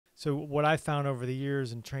So what I found over the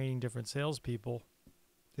years in training different salespeople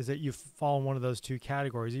is that you fall in one of those two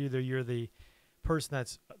categories. Either you're the person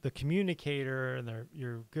that's the communicator and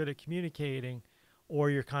you're good at communicating,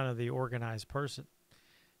 or you're kind of the organized person.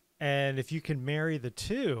 And if you can marry the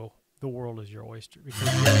two, the world is your oyster. Because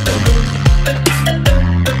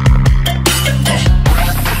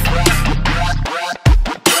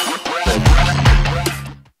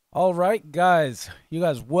all right, guys, you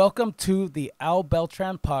guys, welcome to the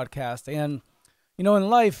Beltran Podcast. And, you know, in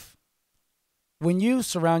life, when you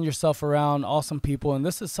surround yourself around awesome people, and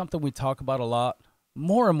this is something we talk about a lot,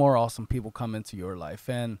 more and more awesome people come into your life.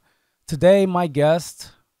 And today, my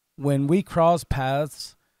guest, when we cross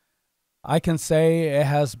paths, I can say it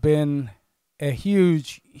has been a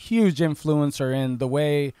huge, huge influencer in the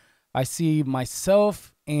way I see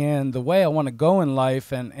myself and the way I want to go in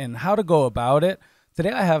life and how to go about it.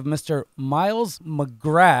 Today I have Mr. Miles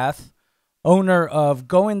McGrath, owner of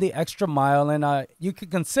Going the Extra Mile, and you could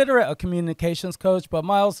consider it a communications coach, but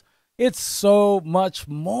Miles, it's so much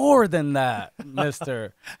more than that,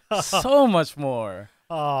 mister. So much more.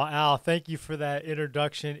 Oh, Al, thank you for that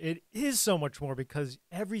introduction. It is so much more because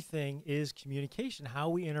everything is communication, how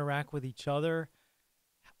we interact with each other.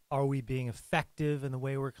 Are we being effective in the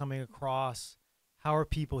way we're coming across? How are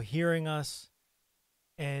people hearing us?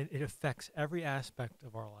 And it affects every aspect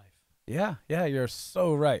of our life. Yeah, you're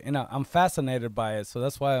so right. And I'm fascinated by it. So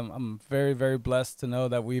that's why I'm very, very blessed to know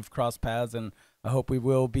that we've crossed paths, and I hope we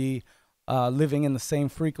will be living in the same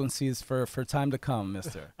frequencies for time to come,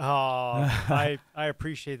 mister. Oh, I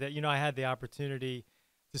appreciate that. You know, I had the opportunity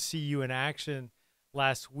to see you in action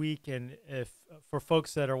last week. And if for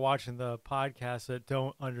folks that are watching the podcast that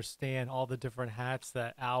don't understand all the different hats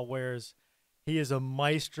that Al wears, he is a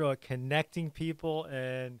maestro at connecting people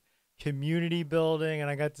and community building, and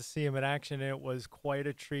I got to see him in action. And it was quite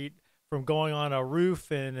a treat, from going on a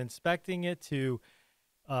roof and inspecting it to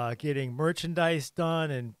getting merchandise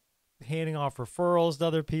done and handing off referrals to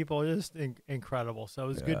other people. Just incredible. So it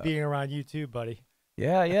was good being around you too, buddy.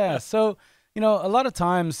 Yeah. So, you know, a lot of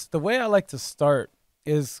times the way I like to start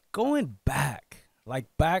is going back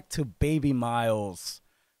to baby Miles,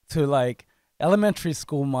 to like elementary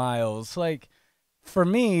school Miles. Like, for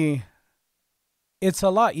me, it's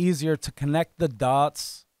a lot easier to connect the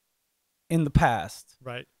dots in the past,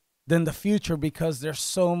 right, than the future, because there's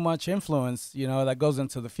so much influence, you know, that goes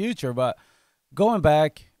into the future. But going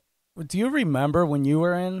back, do you remember when you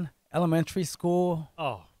were in elementary school?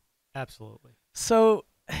 Oh, absolutely. So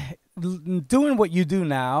doing what you do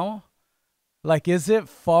now, like, is it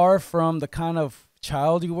far from the kind of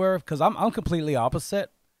child you were? Because I'm completely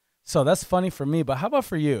opposite. So that's funny for me, but how about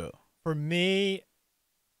for you? For me,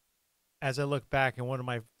 as I look back, and one of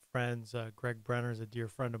my friends, Greg Brenner, is a dear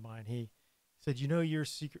friend of mine, he said, you know, your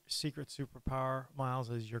secret superpower,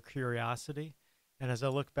 Miles, is your curiosity. And as I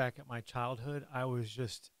look back at my childhood, I was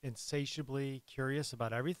just insatiably curious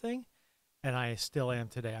about everything, and I still am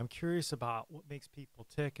today. I'm curious about what makes people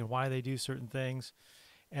tick and why they do certain things,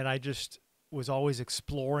 and I just was always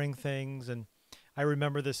exploring things. And I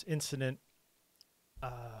remember this incident.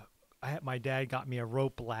 My dad got me a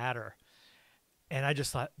rope ladder, and I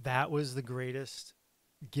just thought that was the greatest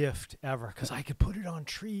gift ever, because I could put it on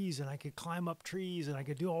trees and I could climb up trees and I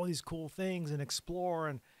could do all these cool things and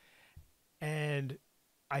explore. And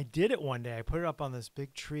I did it one day. I put it up on this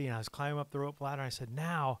big tree, and I was climbing up the rope ladder. And I said,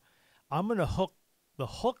 now I'm going to hook the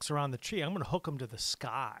hooks around the tree. I'm going to hook them to the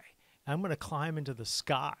sky. I'm going to climb into the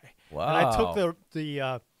sky. Wow. And I took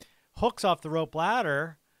the hooks off the rope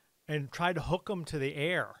ladder and tried to hook them to the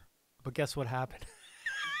air. But guess what happened?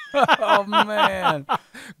 Oh, man.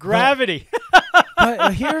 Gravity.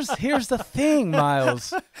 But here's the thing,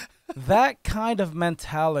 Miles. That kind of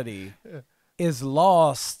mentality is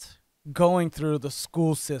lost going through the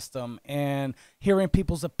school system and hearing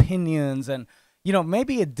people's opinions. And, you know,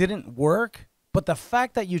 maybe it didn't work, but the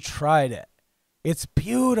fact that you tried it, it's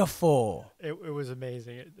beautiful. It was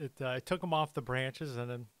amazing. I took them off the branches, and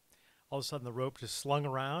then all of a sudden the rope just slung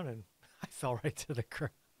around, and I fell right to the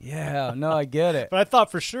ground. Yeah, no, I get it. But I thought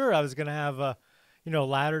for sure I was going to have a,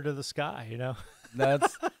 ladder to the sky,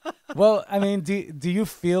 That's, well, I mean, do you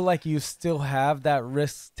feel like you still have that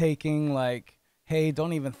risk taking, like, hey,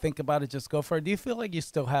 don't even think about it, just go for it? Do you feel like you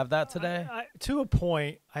still have that today? To a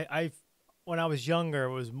point. When I was younger,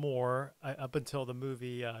 it was more, up until the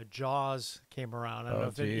movie Jaws came around. I don't know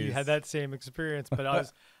if you had that same experience, but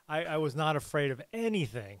I was not afraid of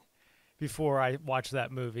anything before I watched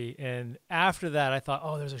that movie. And after that, I thought,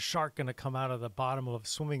 oh, there's a shark going to come out of the bottom of a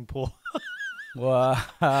swimming pool. Wow.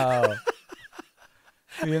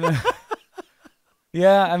 You know,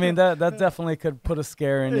 Yeah, I mean that definitely could put a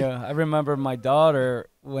scare in you. I remember my daughter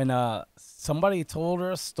when somebody told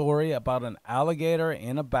her a story about an alligator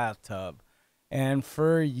in a bathtub, and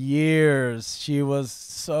for years she was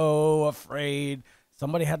so afraid.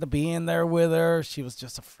 Somebody had to be in there with her. She was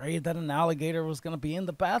just afraid that an alligator was going to be in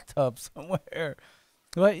the bathtub somewhere.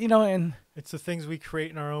 But and It's the things we create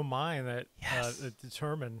in our own mind that, yes, that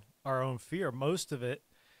determine our own fear. Most of it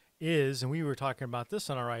is, and we were talking about this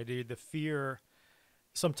on our ID, the fear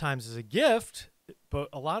sometimes is a gift, but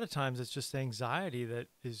a lot of times it's just anxiety that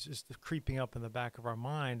is just creeping up in the back of our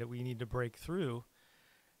mind that we need to break through.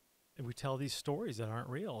 And we tell these stories that aren't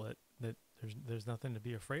real, that there's nothing to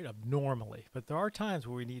be afraid of normally. But there are times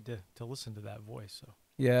where we need to listen to that voice. So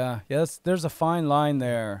yeah, yes, there's a fine line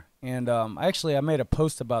there. And actually, I made a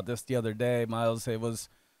post about this the other day, Miles. It was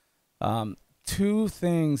two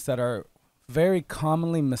things that are very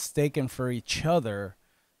commonly mistaken for each other.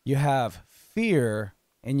 You have fear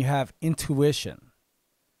and you have intuition.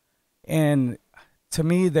 And to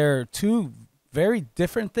me, they're two very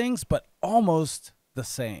different things, but almost the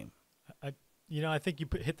same. I think you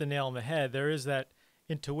hit the nail on the head. There is that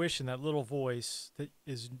intuition, that little voice that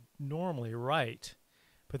is normally right.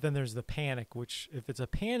 But then there's the panic, which if it's a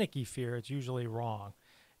panicky fear, it's usually wrong.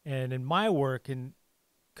 And in my work in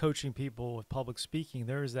coaching people with public speaking,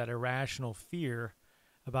 there is that irrational fear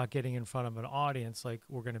about getting in front of an audience, like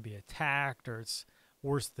we're going to be attacked or it's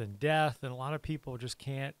worse than death. And a lot of people just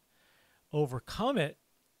can't overcome it.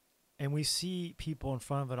 And we see people in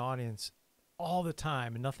front of an audience all the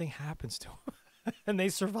time and nothing happens to them and they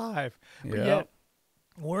survive. Yeah. But yet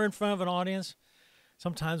we're in front of an audience.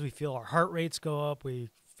 Sometimes we feel our heart rates go up. We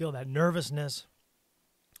feel that nervousness.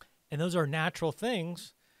 And those are natural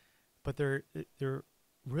things, but they're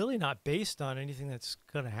really not based on anything that's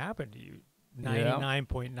going to happen to you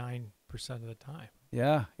 99.9% of the time.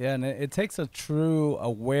 Yeah, yeah, and it takes a true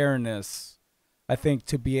awareness, I think,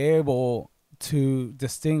 to be able to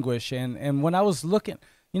distinguish. And when I was looking,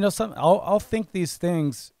 I'll think these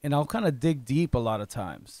things, and I'll kind of dig deep a lot of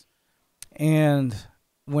times. And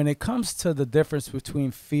when it comes to the difference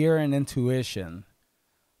between fear and intuition,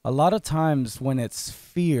 a lot of times when it's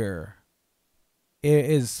fear, it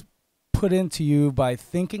is put into you by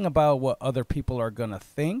thinking about what other people are going to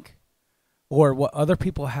think or what other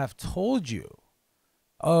people have told you.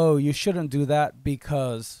 Oh, you shouldn't do that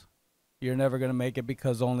because you're never going to make it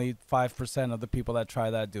because only 5% of the people that try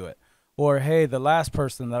that do it. Or, hey, the last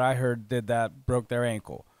person that I heard did that broke their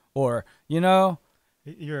ankle. Or,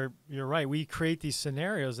 You're right. We create these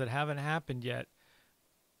scenarios that haven't happened yet,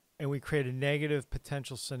 and we create a negative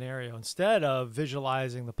potential scenario instead of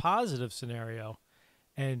visualizing the positive scenario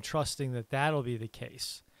and trusting that that'll be the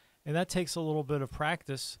case. And that takes a little bit of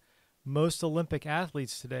practice. Most Olympic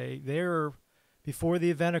athletes today, before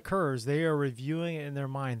the event occurs, they are reviewing it in their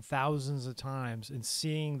mind thousands of times and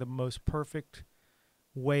seeing the most perfect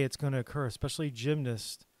way it's going to occur, especially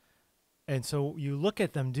gymnasts. And so you look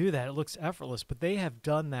at them do that, it looks effortless, but they have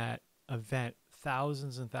done that event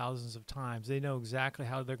thousands and thousands of times. They know exactly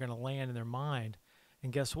how they're going to land in their mind.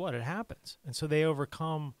 And guess what? It happens. And so they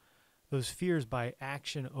overcome those fears by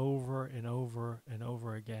action over and over and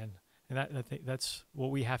over again. And I think that's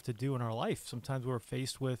what we have to do in our life. Sometimes we're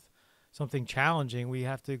faced with something challenging. We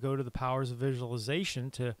have to go to the powers of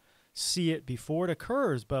visualization to see it before it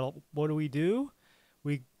occurs. But what do?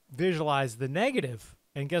 We visualize the negative.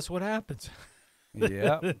 And guess what happens?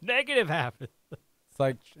 Yeah, the negative happens.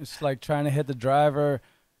 It's like trying to hit the driver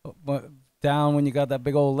down when you got that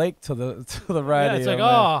big old lake to the right. Yeah, it's like,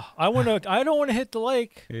 man. I don't want to hit the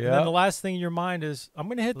lake. Yeah. And then the last thing in your mind is, I'm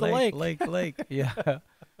going to hit the lake. Lake. Yeah.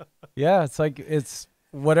 Yeah, it's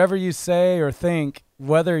whatever you say or think,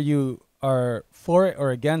 whether you are for it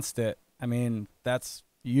or against it. I mean, that's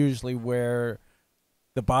usually where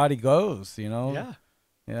the body goes, Yeah.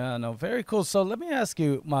 Yeah, no, very cool. So let me ask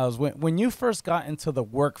you, Miles, when you first got into the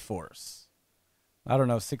workforce, I don't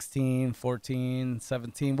know, 16, 14,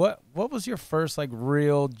 17, what was your first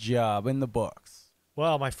real job in the books?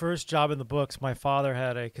 Well, my first job in the books, my father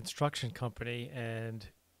had a construction company, and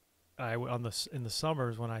in the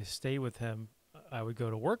summers when I stayed with him, I would go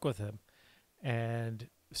to work with him. And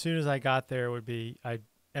as soon as I got there, I'd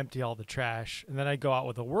empty all the trash, and then I'd go out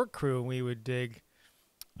with a work crew, and we would dig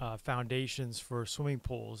foundations for swimming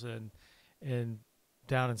pools. And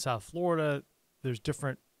down in South Florida, there's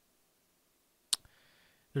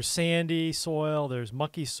sandy soil, there's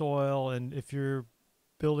mucky soil, and if you're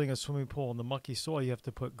building a swimming pool in the mucky soil, you have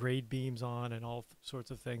to put grade beams on and all sorts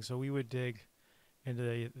of things. So we would dig into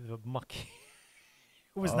the mucky.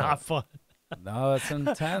 It was not fun. No, it's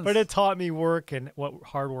intense. But it taught me work and what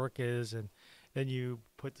hard work is, and then you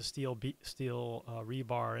put the steel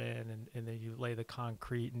rebar in, and then you lay the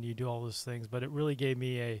concrete and you do all those things. But it really gave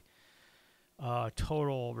me a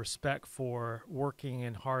total respect for working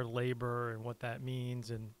in hard labor and what that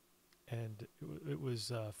means, and it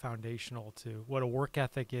was foundational to what a work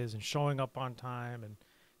ethic is, and showing up on time and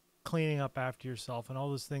cleaning up after yourself, and all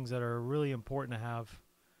those things that are really important to have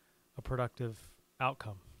a productive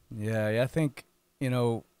outcome. Yeah, I think,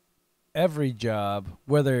 every job,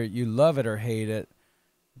 whether you love it or hate it,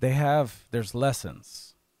 there's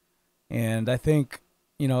lessons. And I think,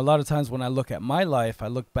 a lot of times when I look at my life, I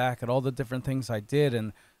look back at all the different things I did,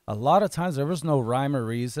 and a lot of times there was no rhyme or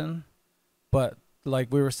reason. But like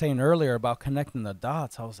we were saying earlier about connecting the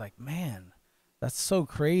dots, I was like, man, that's so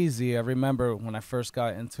crazy. I remember when I first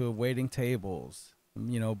got into waiting tables,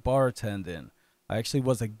 bartending. I actually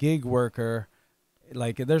was a gig worker.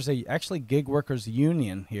 Like, there's actually gig workers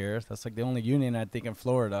union here. That's like the only union I think in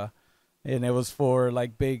Florida, and it was for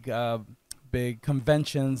like big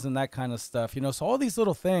conventions and that kind of stuff. So all these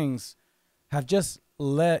little things have just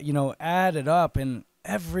added up, and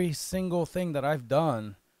every single thing that I've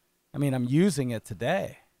done, I mean, I'm using it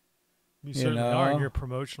today. You certainly are in your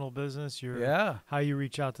promotional business. How you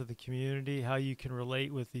reach out to the community, how you can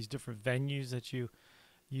relate with these different venues that you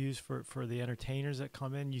use for the entertainers that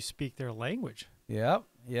come in. You speak their language. Yeah.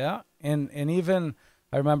 And even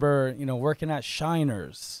I remember, working at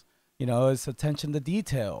Shiners, it's attention to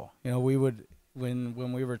detail. We would,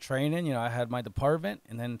 when we were training, I had my department,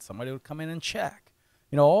 and then somebody would come in and check.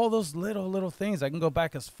 All those little things. I can go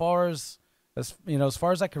back as far as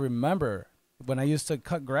I can remember when I used to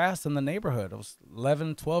cut grass in the neighborhood. I was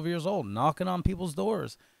 11, 12 years old, knocking on people's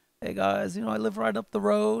doors. Hey guys, I live right up the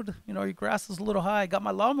road. Your grass is a little high. I got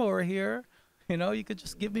my lawnmower here. You could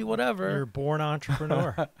just give me whatever. You're a born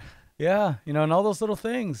entrepreneur. Yeah, and all those little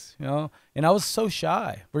things, And I was so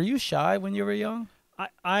shy. Were you shy when you were young?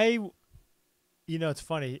 I it's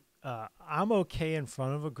funny. I'm okay in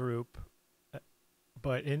front of a group,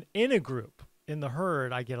 but in a group, in the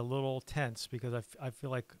herd, I get a little tense because I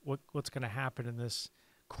feel like what's going to happen in this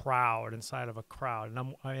crowd, inside of a crowd,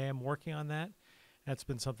 and I am working on that. That's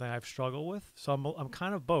been something I've struggled with. So I'm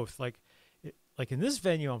kind of both. Like in this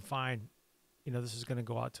venue, I'm fine. This is going to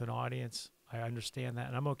go out to an audience. I understand that,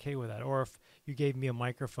 and I'm okay with that. Or if you gave me a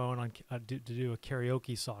microphone to do a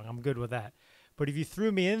karaoke song, I'm good with that. But if you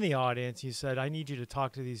threw me in the audience, you said, I need you to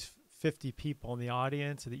talk to these 50 people in the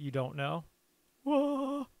audience that you don't know.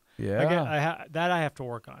 Whoa. Yeah. I have to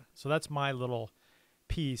work on. So that's my little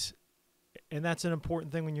piece. And that's an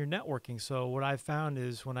important thing when you're networking. So what I found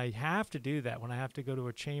is when I have to do that, when I have to go to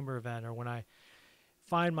a chamber event, or when I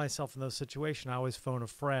find myself in those situations, I always phone a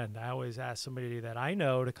friend. I always ask somebody that I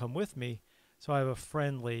know to come with me, so I have a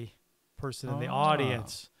friendly person in the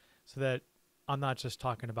audience, so that I'm not just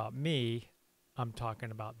talking about me, I'm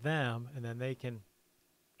talking about them, and then they can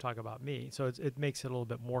talk about me. So it makes it a little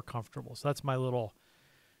bit more comfortable. So that's my little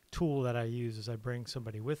tool that I use, is I bring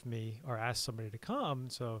somebody with me or ask somebody to come,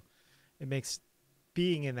 so it makes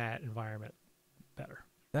being in that environment better.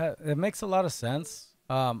 It makes a lot of sense.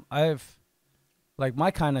 Like,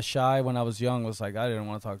 my kind of shy when I was young was like, I didn't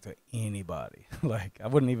want to talk to anybody. Like, I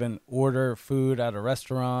wouldn't even order food at a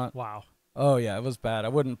restaurant. Wow. Oh yeah, it was bad. I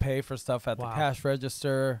wouldn't pay for stuff at the cash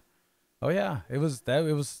register. Oh yeah, it was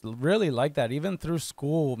really like that. Even through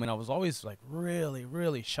school, I was always like really,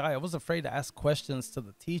 really shy. I was afraid to ask questions to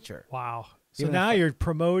the teacher. Wow. So now you're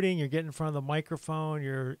promoting, you're getting in front of the microphone,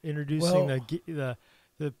 you're introducing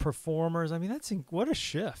the performers. What a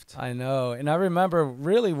shift. I know. And I remember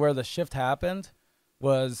really where the shift happened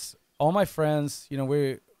was all my friends,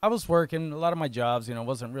 I was working a lot of my jobs,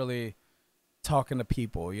 wasn't really talking to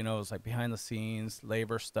people, it was like behind the scenes,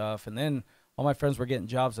 labor stuff. And then all my friends were getting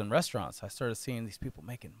jobs in restaurants. I started seeing these people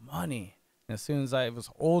making money. And as soon as I was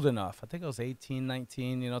old enough, I think I was 18,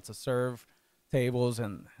 19, to serve tables.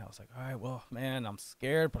 And I was like, all right, well, man, I'm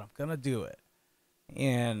scared, but I'm going to do it.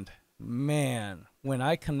 And man, when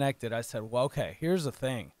I connected, I said, well, okay, here's the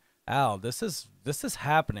thing. Al, this is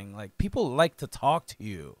happening. Like, people like to talk to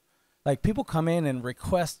you. Like, people come in and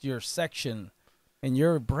request your section, and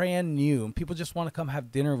you're brand new, and people just want to come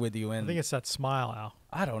have dinner with you. And I think it's that smile, Al.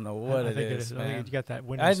 I don't know what it is, man. I think you got that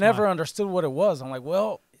winning I smile. never understood what it was. I'm like,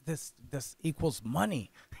 well, this equals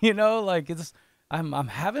money, like I'm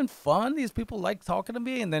having fun. These people like talking to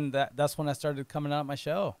me, and then that's when I started coming out of my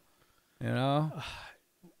shell. Can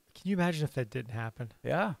you imagine if that didn't happen?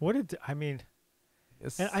 Yeah.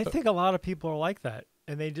 And I think a lot of people are like that,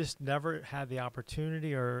 and they just never had the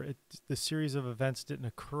opportunity, or the series of events didn't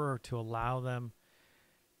occur to allow them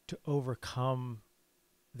to overcome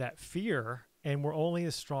that fear. And we're only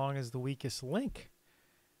as strong as the weakest link.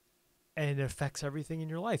 and it affects everything in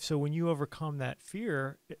your life. So when you overcome that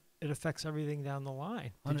fear, it affects everything down the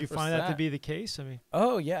line. Did you find that to be the case? I mean,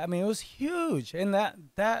 oh yeah, I mean, it was huge. And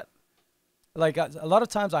that like a lot of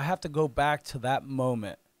times I have to go back to that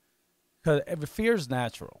moment, because fear is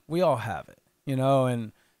natural. We all have it,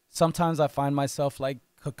 and sometimes I find myself like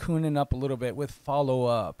cocooning up a little bit with follow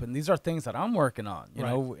up. And these are things that I'm working on,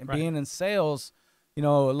 being in sales, a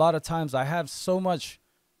lot of times I have so much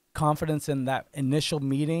confidence in that initial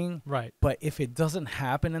meeting. Right. But if it doesn't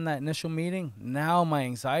happen in that initial meeting, now my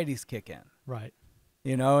anxieties kick in. Right.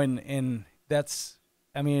 And that's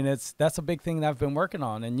a big thing that I've been working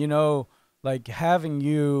on. And, like having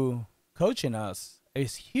you coaching us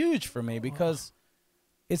is huge for me, because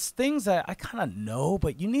it's things that I kind of know,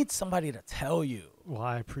 but you need somebody to tell you. Well,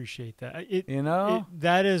 I appreciate that.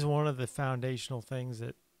 That is one of the foundational things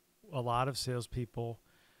that a lot of salespeople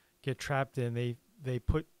get trapped in. They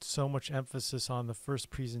put so much emphasis on the first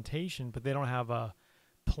presentation, but they don't have a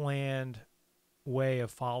planned way of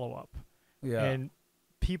follow-up. Yeah. And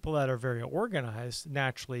people that are very organized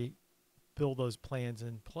naturally build those plans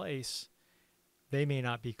in place. They may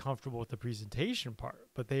not be comfortable with the presentation part,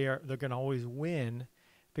 but they're going to always win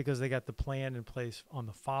because they got the plan in place on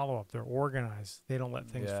the follow-up. They're organized. They don't let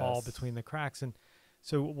things fall between the cracks. And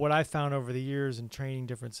so what I found over the years in training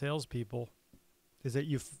different salespeople is that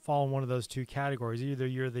you fall in one of those two categories. Either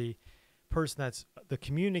you're the person that's the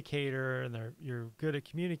communicator and you're good at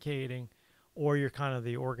communicating, or you're kind of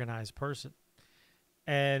the organized person.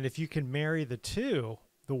 And if you can marry the two,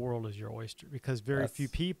 the world is your oyster, because very few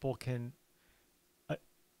people can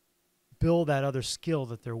build that other skill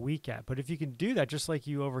that they're weak at. But if you can do that, just like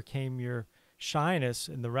you overcame your shyness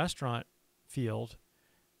in the restaurant field,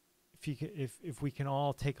 if we can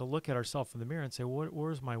all take a look at ourselves in the mirror and say,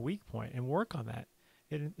 where's my weak point, and work on that,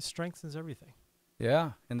 it strengthens everything.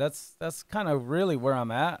 Yeah, and that's kind of really where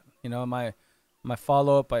I'm at. My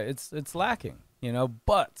follow-up, it's lacking,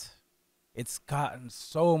 but it's gotten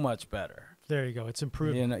so much better. There you go. It's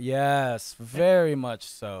improving. Yes, very much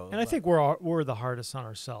so. And I think we're the hardest on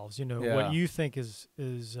ourselves. What you think is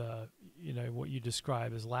what you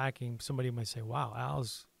describe as lacking, somebody might say, wow,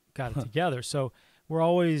 Al's got it together. So we're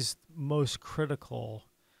always most critical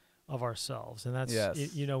of ourselves. And that's,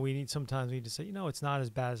 sometimes we need to say, it's not as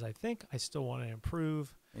bad as I think. I still want to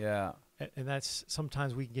improve. Yeah. And that's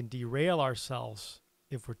sometimes we can derail ourselves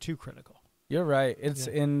if we're too critical. You're right.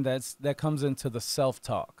 That comes into the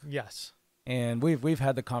self-talk. Yes. And we've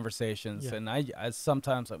had the conversations, and I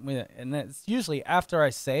sometimes, and it's usually after I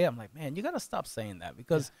say it, I'm like, man, you got to stop saying that,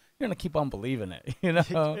 because you're gonna keep on believing it.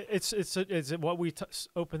 It's what we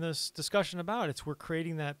open this discussion about. We're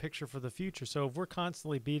creating that picture for the future. So if we're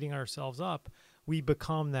constantly beating ourselves up, we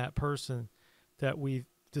become that person that we've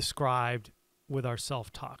described with our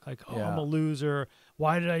self-talk. Like, I'm a loser.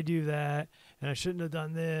 Why did I do that? And I shouldn't have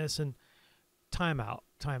done this. And time out.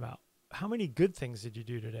 How many good things did you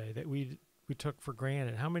do today that we took for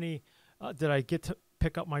granted? How many did I get to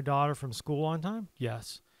pick up my daughter from school on time?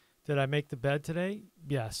 Yes. Did I make the bed today?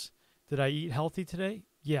 Yes. Did I eat healthy today?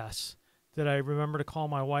 Yes. Did I remember to call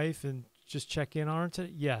my wife and just check in on her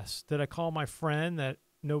today? Yes. Did I call my friend that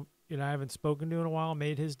I haven't spoken to in a while,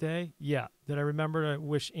 made his day? Yeah. Did I remember to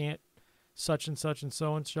wish Aunt such and such and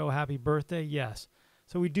so happy birthday? Yes.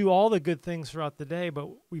 So we do all the good things throughout the day, but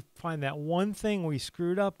we find that one thing we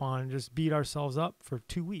screwed up on and just beat ourselves up for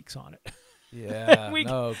 2 weeks on it. Yeah,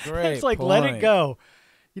 great. It's like, let it go.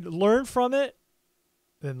 Learn from it,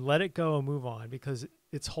 then let it go and move on, because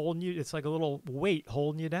it's holding you. It's like a little weight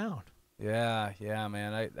holding you down. Yeah,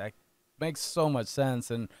 man. That makes so much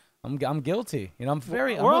sense, and I'm guilty. I'm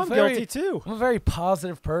guilty too. I'm a very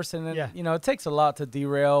positive person, and it takes a lot to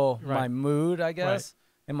derail my mood, I guess,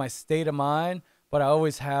 and my state of mind. But I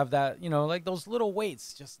always have that, like those little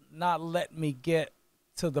weights, just not let me get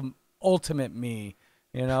to the ultimate me,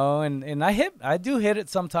 and I do hit it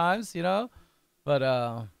sometimes, but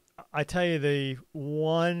I tell you, the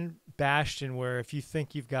one bastion where if you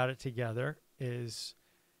think you've got it together is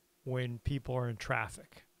when people are in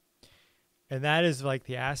traffic. And that is like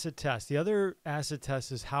the acid test. The other acid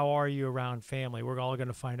test is, how are you around family? We're all going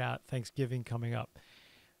to find out Thanksgiving coming up.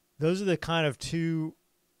 Those are the kind of two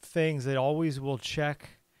things that always will check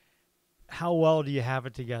how well do you have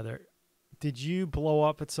it together. Did you blow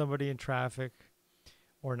up at somebody in traffic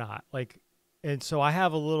or not? And so I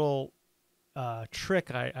have a little trick.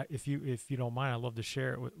 If you don't mind, I'd love to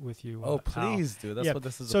share it with you. Oh, please do. That's what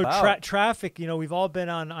this is about. So traffic, we've all been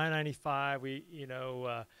on I-95.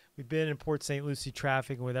 We've been in Port St. Lucie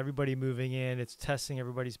traffic, and with everybody moving in, it's testing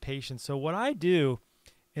everybody's patience. So what I do,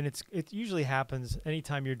 and it usually happens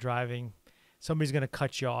anytime you're driving somebody's going to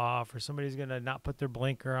cut you off, or somebody's going to not put their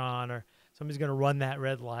blinker on, or somebody's going to run that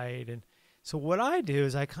red light. And so what I do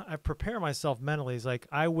is I prepare myself mentally. Is like,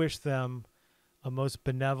 I wish them a most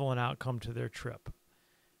benevolent outcome to their trip.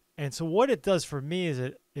 And so what it does for me is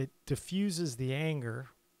it diffuses the anger.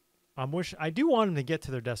 I do want them to get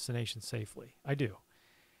to their destination safely. I do.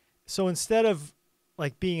 So instead of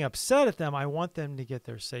like being upset at them, I want them to get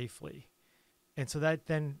there safely. And so that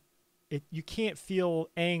then you can't feel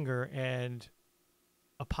anger and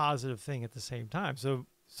a positive thing at the same time.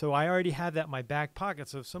 So I already have that in my back pocket.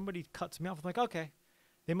 So if somebody cuts me off, I'm like, okay,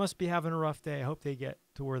 they must be having a rough day. I hope they get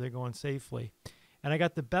to where they're going safely. And I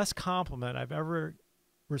got the best compliment I've ever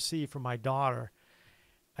received from my daughter.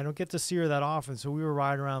 I don't get to see her that often. So we were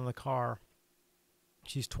riding around in the car.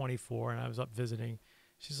 She's 24 and I was up visiting.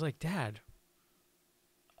 She's like, Dad,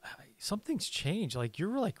 something's changed. Like,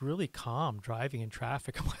 you're like really calm driving in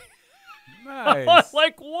traffic. I'm like, Nice. I'm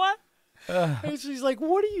like, what? And she's like,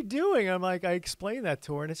 what are you doing? I'm like, I explained that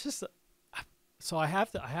to her, and it's just, so I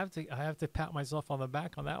have to pat myself on the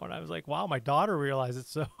back on that one. I was like, wow, my daughter realized it.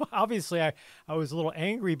 So obviously I was a little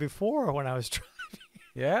angry before when I was driving.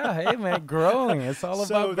 Yeah. Hey, man, growing. It's all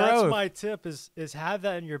about growth. So that's my tip is have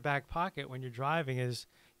that in your back pocket when you're driving is,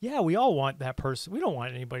 yeah, we all want that person. We don't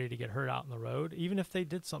want anybody to get hurt out on the road. Even if they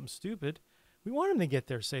did something stupid, we want them to get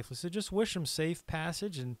there safely. So just wish them safe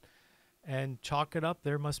passage and chalk it up.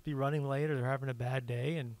 They must be running late or they're having a bad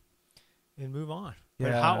day and move on. Yeah.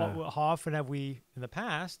 But how often have we in the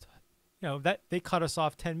past, that they cut us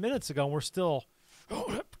off 10 minutes ago and we're still,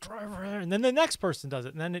 driver, and then the next person does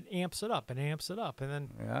it, and then it amps it up, and then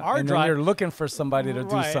then you're looking for somebody to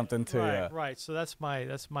do something to you. Right. So that's my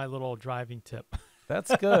little driving tip.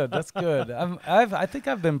 That's good. That's good. I think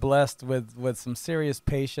I've been blessed with some serious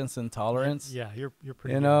patience and tolerance. Yeah, you're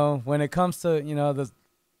pretty good. When it comes to,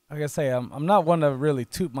 like I say, I'm not one to really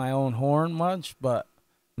toot my own horn much, but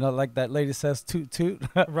like that lady says, toot toot.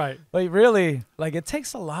 Right. Like really, like it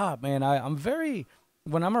takes a lot, man.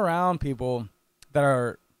 When I'm around people that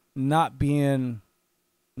are not being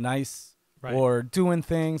nice or doing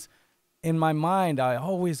things, in my mind, I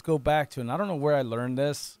always go back to, and I don't know where I learned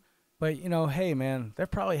this, but, hey, man, they're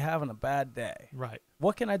probably having a bad day. Right.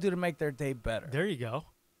 What can I do to make their day better? There you go.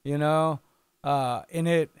 And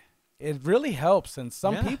it really helps. And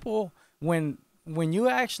some people, when you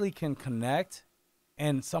actually can connect,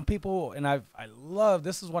 and some people, and I love,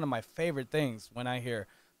 this is one of my favorite things when I hear,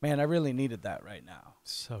 man, I really needed that right now.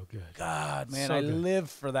 So good. God, man, so I good. live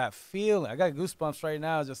for that feeling. I got goosebumps right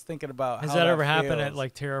now just thinking about Has how that ever happened feels. at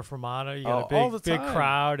like Terra Firmata? You got all a the big time.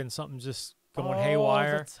 crowd and something just going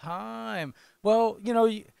haywire? All the time. Well,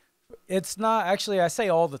 it's not actually, I say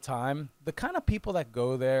all the time, the kind of people that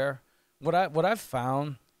go there, what I've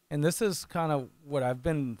found, and this is kind of what I've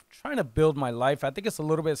been trying to build my life. I think it's a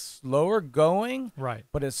little bit slower going, right?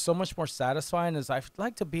 But it's so much more satisfying. Is I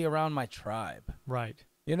like to be around my tribe, right?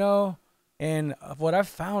 And what I've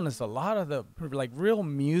found is a lot of the like real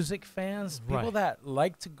music fans, people that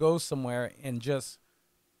like to go somewhere and just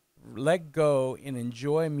let go and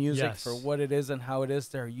enjoy music for what it is and how it is.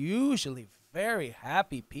 They're usually very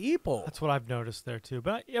happy people. That's what I've noticed there too.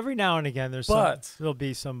 But every now and again, there'll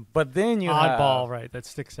be some. But then you oddball, right, that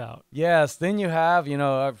sticks out. Yes, then you have,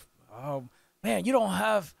 oh man, you don't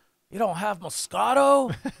have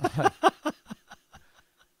Moscato.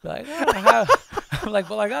 Like, I'm like,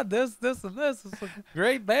 well, I got this, and this. It's a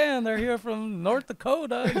great band. They're here from North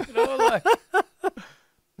Dakota.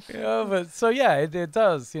 But so yeah, it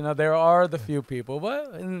does. There are the few people,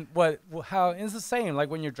 but how it's the same. Like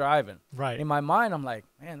when you're driving, right? In my mind, I'm like,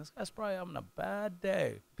 man, this guy's probably having a bad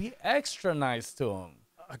day. Be extra nice to him.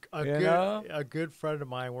 A good friend of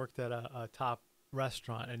mine worked at a top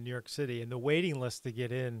restaurant in New York City, and the waiting list to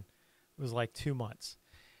get in was like 2 months.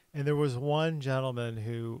 And there was one gentleman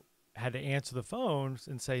who had to answer the phones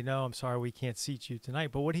and say, no, I'm sorry, we can't seat you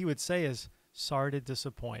tonight. But what he would say is, sorry to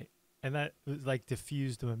disappoint. And that was like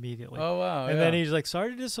diffused him immediately. Oh, wow. And then he's like, sorry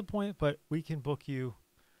to disappoint, but we can book you,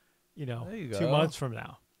 2 months from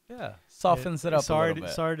now. Yeah. Softens it up a little bit.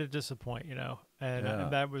 Sorry to disappoint,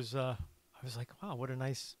 And that was, I was like, wow, what a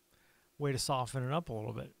nice way to soften it up a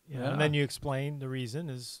little bit. And then you explain the reason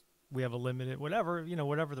is, we have a limited, whatever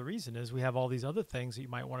the reason is, we have all these other things that you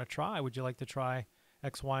might want to try. Would you like to try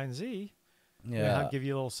X, Y, and Z? Yeah. I'll give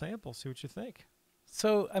you a little sample, see what you think.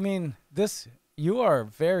 So, I mean, you are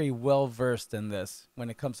very well versed in this when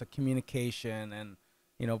it comes to communication and,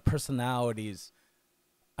 personalities.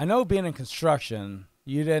 I know being in construction,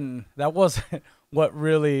 that wasn't what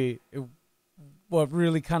really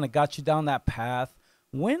kind of got you down that path.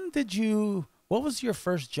 When did you what was your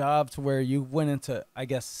first job to where you went into, I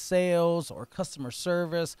guess, sales or customer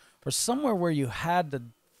service or somewhere where you had to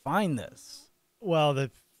find this? Well, the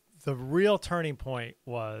real turning point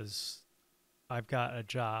was I've got a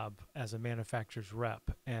job as a manufacturer's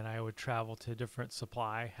rep, and I would travel to different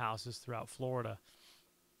supply houses throughout Florida.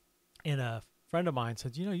 And a friend of mine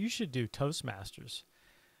said, you should do Toastmasters.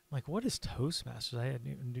 I'm like, what is Toastmasters? I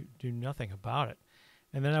knew nothing about it.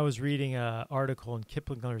 And then I was reading an article in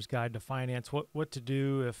Kiplinger's Guide to Finance, what to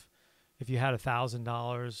do if you had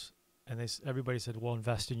 $1,000, and everybody said, well,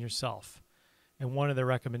 invest in yourself. And one of the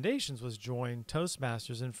recommendations was join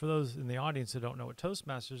Toastmasters. And for those in the audience that don't know what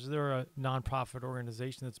Toastmasters, they're a nonprofit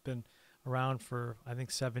organization that's been around for, I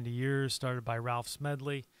think, 70 years, started by Ralph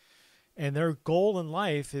Smedley. And their goal in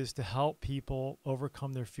life is to help people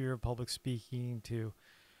overcome their fear of public speaking, to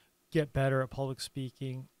get better at public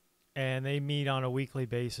speaking. And they meet on a weekly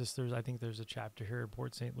basis. I think there's a chapter here in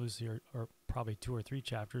Port St. Lucie, or probably 2 or 3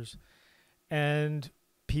 chapters. And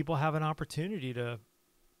people have an opportunity to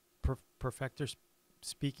perfect their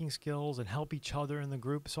speaking skills and help each other in the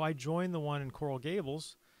group. So I joined the one in Coral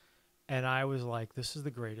Gables, and I was like, this is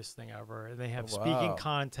the greatest thing ever. And they have speaking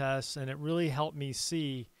contests, and it really helped me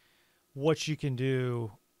see what you can do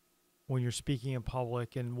when you're speaking in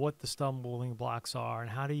public and what the stumbling blocks are and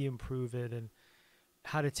how do you improve it and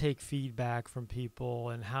how to take feedback from people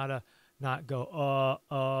and how to not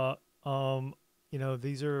go,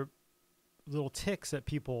 these are little ticks that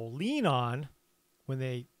people lean on when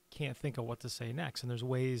they can't think of what to say next. And there's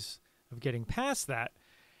ways of getting past that.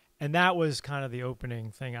 And that was kind of the opening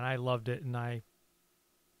thing. And I loved it. And I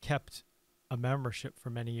kept a membership for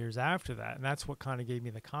many years after that. And that's what kind of gave me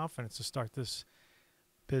the confidence to start this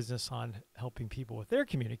business on helping people with their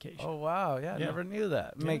communication. Oh, wow. Yeah. I never knew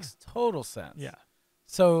that. Yeah. Makes total sense. Yeah.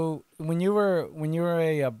 So when you were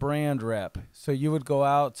a brand rep, so you would go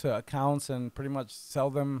out to accounts and pretty much sell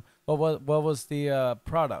them. What was the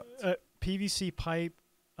product? PVC pipe,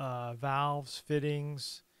 valves,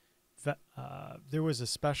 fittings. There was a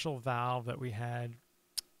special valve that we had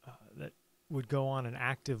that would go on an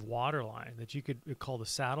active water line that you could call the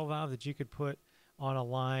saddle valve, that you could put on a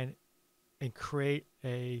line and create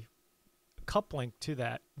a coupling to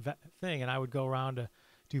that thing. And I would go around to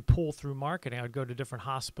do pull-through marketing. I would go to different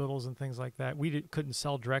hospitals and things like that. We couldn't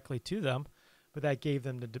sell directly to them, but that gave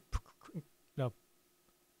them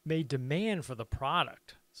made demand for the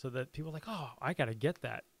product so that people were like, oh, I got to get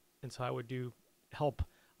that. And so I would help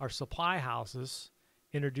our supply houses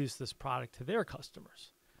introduce this product to their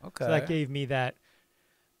customers. Okay. So that gave me that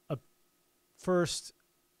first,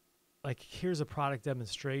 like, here's a product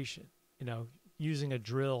demonstration, using a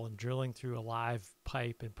drill and drilling through a live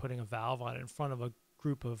pipe and putting a valve on it in front of a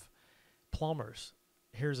group of plumbers.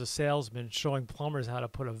 Here's a salesman showing plumbers how to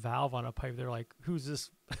put a valve on a pipe. They're like, who's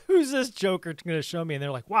this joker going to show me? And they're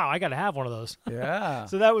like, wow, I got to have one of those. Yeah.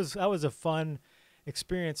 So that was a fun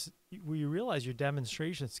experience where you realize your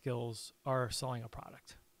demonstration skills are selling a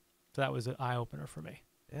product. So that was an eye-opener for me.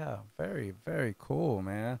 Yeah, very, very cool,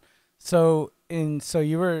 man. So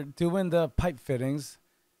you were doing the pipe fittings.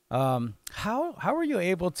 How were you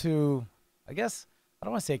able to, I guess, I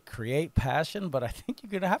don't want to say create passion, but I think you're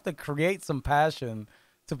going to have to create some passion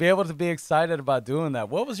to be able to be excited about doing that.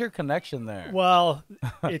 What was your connection there? Well,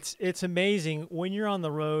 it's amazing. When you're on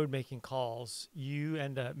the road making calls, you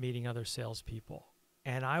end up meeting other salespeople.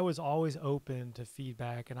 And I was always open to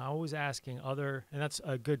feedback, and I was asking and that's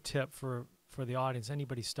a good tip for the audience,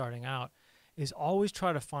 anybody starting out, is always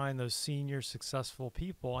try to find those senior successful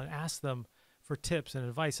people and ask them for tips and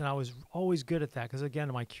advice. And I was always good at that because,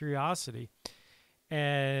 again, my curiosity.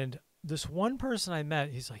 And this one person I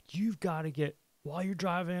met, he's like, you've got to while you're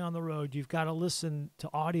driving on the road, you've got to listen to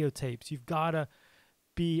audio tapes. You've got to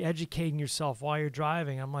be educating yourself while you're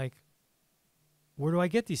driving. I'm like, where do I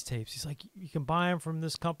get these tapes? He's like, you can buy them from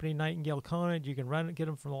this company, Nightingale Conant. You can get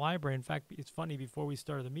them from the library. In fact, it's funny, before we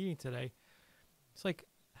started the meeting today, it's like,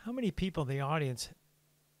 how many people in the audience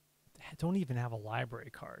don't even have a library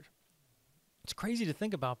card? It's crazy to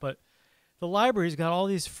think about, but the library's got all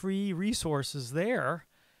these free resources there.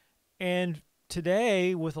 And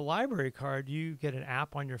today, with a library card, you get an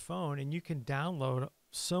app on your phone and you can download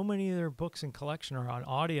so many of their books and collection are on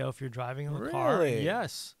audio if you're driving in the car. Really?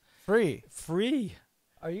 Yes. Free.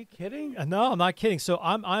 Are you kidding? No, I'm not kidding. So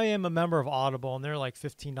I am a member of Audible, and they're like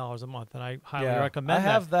 $15 a month, and I highly recommend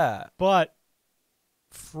I have that. But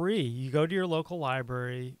free. You go to your local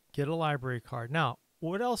library, get a library card. Now,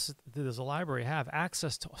 what else does a library have?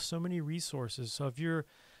 Access to so many resources. So if you're,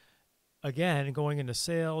 again, going into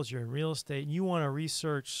sales, you're in real estate, and you want to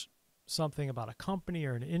research something about a company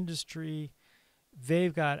or an industry,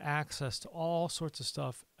 they've got access to all sorts of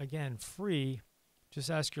stuff, again, free. Just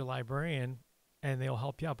ask your librarian and they'll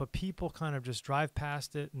help you out. But people kind of just drive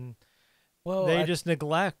past it, and they just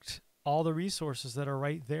neglect all the resources that are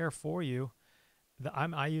right there for you.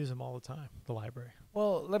 I use them all the time, the library.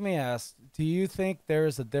 Well, let me ask, do you think there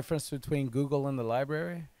is a difference between Google and the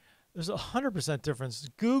library? There's 100% difference.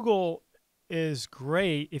 Google is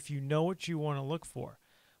great if you know what you want to look for.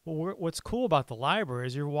 Well, what's cool about the library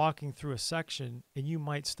is you're walking through a section and you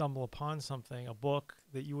might stumble upon something, a book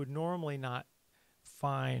that you would normally not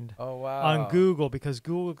find on Google, because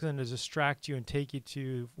Google can distract you and take you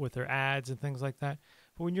to with their ads and things like that.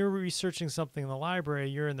 But when you're researching something in the library,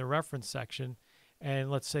 you're in the reference section.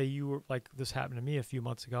 And let's say you were like, this happened to me a few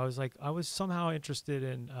months ago. I was somehow interested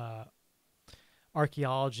in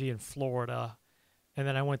archaeology in Florida. And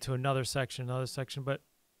then I went to another section, but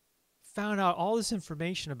found out all this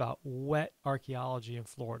information about wet archaeology in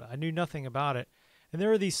Florida. I knew nothing about it. And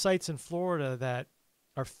there are these sites in Florida that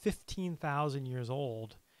are 15,000 years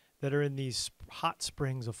old that are in these hot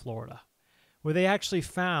springs of Florida, where they actually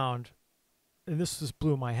found, and this just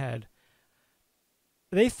blew my head,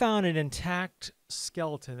 they found an intact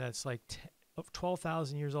skeleton that's like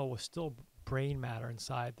 12,000 years old with still brain matter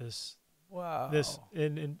inside this. Wow. This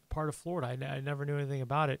in part of Florida. I never knew anything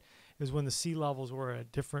about it. It was when the sea levels were at a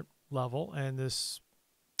different level, and this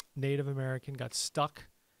Native American got stuck,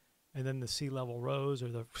 and then the sea level rose, or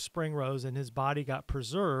the spring rose, and his body got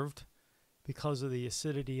preserved because of the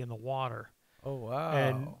acidity in the water. Oh, wow.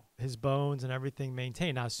 And his bones and everything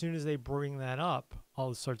maintained. Now, as soon as they bring that up, all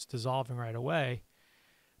this starts dissolving right away.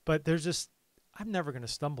 But I'm never going to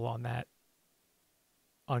stumble on that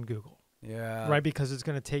on Google. Yeah. Right, because it's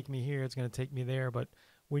going to take me here, it's going to take me there. But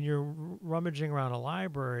when you're rummaging around a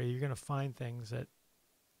library, you're going to find things that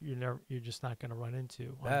you're just not going to run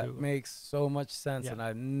into on That Google. makes so much sense, and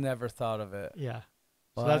I've never thought of it. Yeah.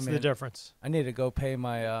 Well, So that's the difference. I need to go pay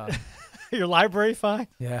my Your library fine?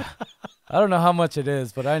 yeah. I don't know how much it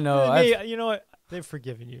is, but I know. You know what? They've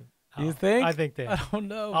forgiven you. You think? I think they I don't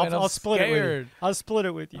know. I'll split it with you. scared. I'll split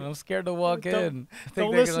it with you. I'm scared to walk in. I think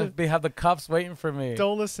don't they're listen. going to have the cops waiting for me.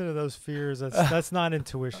 Don't listen to those fears. That's not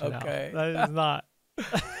intuition. Okay. Al. That is not.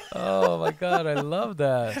 Oh, my God. I love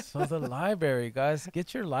that. So the library, guys,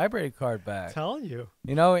 get your library card back. I'm telling you.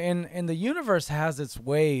 You know, and the universe has its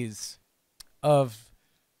ways of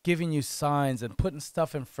giving you signs and putting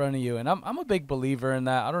stuff in front of you. And I'm a big believer in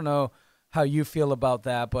that. I don't know how you feel about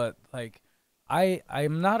that, but like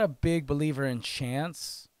I'm not a big believer in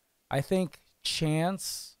chance. I think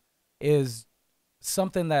chance is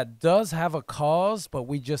something that does have a cause, but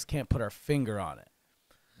we just can't put our finger on it.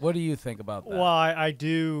 What do you think about that? Well, I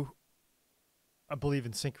believe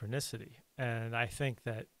in synchronicity, and I think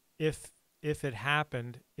that if it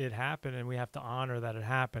happened, and we have to honor that it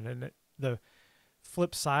happened. And the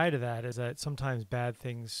flip side of that is that sometimes bad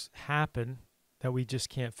things happen that we just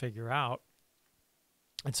can't figure out.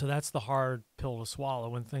 And so that's the hard pill to swallow.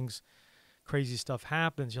 When crazy stuff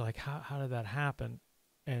happens, you're like, how did that happen?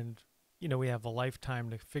 And, we have a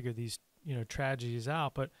lifetime to figure these, tragedies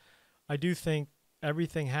out. But I do think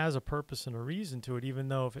everything has a purpose and a reason to it, even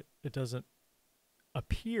though if it doesn't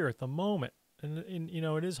appear at the moment. And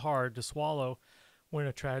it is hard to swallow when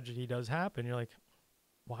a tragedy does happen. You're like,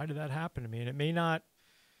 why did that happen to me? And it may not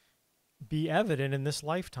be evident in this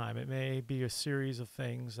lifetime. It may be a series of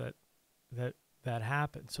things that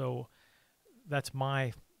happen. So that's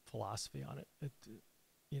my philosophy on it.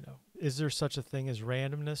 Is there such a thing as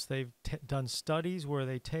randomness? They've done studies where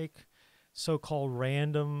they take so-called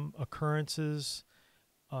random occurrences,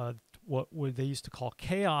 what they used to call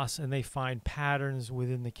chaos, and they find patterns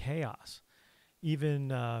within the chaos.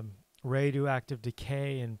 Even radioactive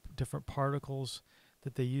decay and different particles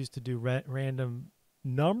that they use to do random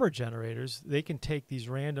number generators, they can take these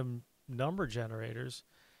random number generators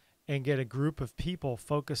and get a group of people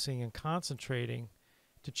focusing and concentrating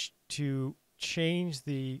to change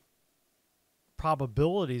the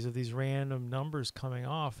probabilities of these random numbers coming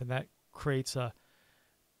off, and that creates a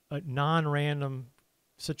non-random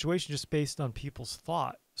situation just based on people's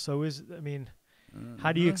thought. So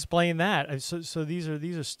how do you explain that? So these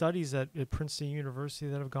are studies at Princeton University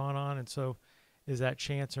that have gone on, and so is that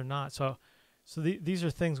chance or not? So these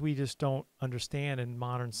are things we just don't understand in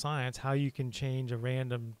modern science, how you can change a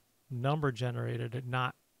random number generator to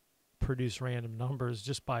not produce random numbers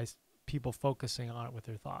just by people focusing on it with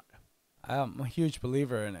their thought. I'm a huge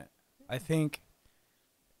believer in it. I think,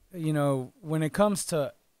 when it comes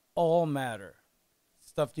to all matter,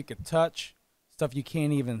 stuff you could touch, stuff you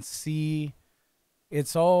can't even see,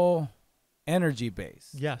 it's all energy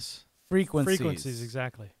based. Yes. Frequencies,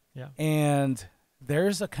 exactly. Yeah. And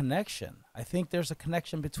there's a connection. I think there's a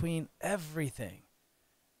connection between everything.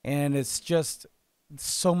 And it's just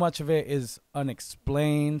so much of it is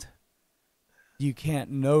unexplained. You can't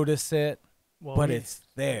notice it, but it's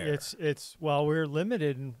there. Well, we're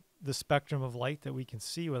limited in the spectrum of light that we can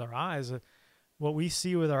see with our eyes. What we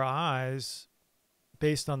see with our eyes,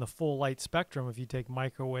 based on the full light spectrum, if you take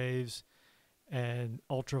microwaves and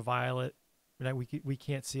ultraviolet, right, we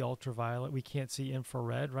can't see ultraviolet, we can't see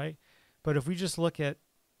infrared, right? But if we just look at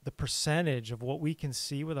the percentage of what we can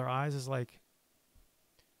see with our eyes is like,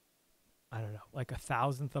 I don't know, like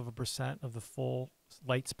 1,000% of the full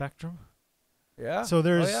light spectrum. Yeah. So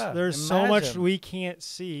there's so much we can't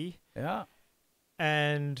see. Yeah.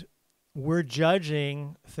 And we're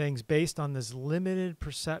judging things based on this limited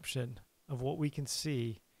perception of what we can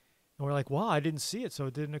see. And we're like, well, I didn't see it, so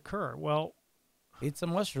it didn't occur. Well, eat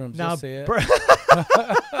some mushrooms, now you'll see it.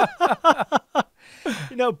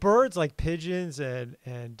 You know, birds like pigeons and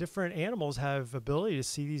different animals have ability to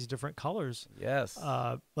see these different colors. Yes.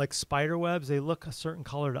 Like spider webs, they look a certain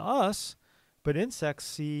color to us, but insects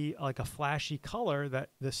see like a flashy color that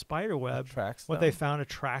the spider web, attracts what them. they found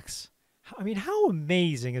attracts. I mean, how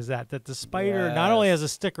amazing is that the spider not only has a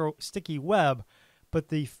sticky web, but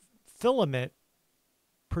the filament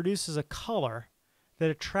produces a color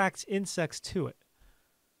that attracts insects to it.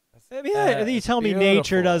 I mean, you tell me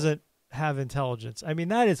nature doesn't have intelligence. I mean,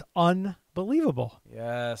 that is unbelievable.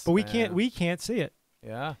 Yes. But we can't see it.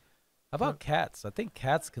 Yeah. How about cats? I think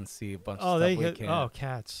cats can see a bunch of stuff we can't. Oh,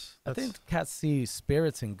 cats. I think cats see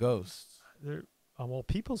spirits and ghosts. Well,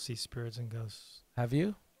 people see spirits and ghosts. Have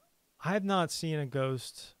you? I have not seen a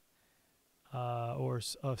ghost or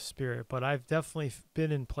of spirit, but I've definitely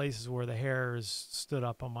been in places where the hair has stood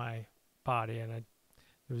up on my body, and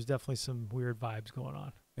there was definitely some weird vibes going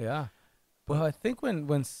on. Yeah. Well, I think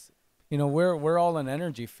when you know, we're all an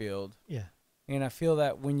energy field. Yeah. And I feel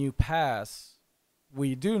that when you pass,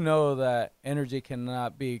 we do know that energy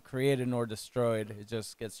cannot be created nor destroyed. It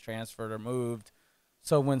just gets transferred or moved.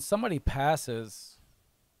 So when somebody passes,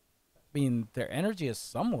 I mean, their energy is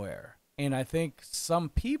somewhere. And I think some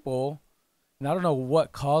people, and I don't know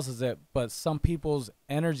what causes it, but some people's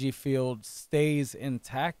energy field stays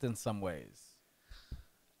intact in some ways.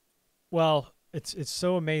 Well, it's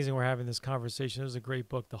so amazing we're having this conversation. There's a great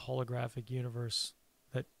book, The Holographic Universe,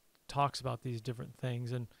 that talks about these different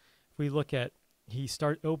things. And if we look at,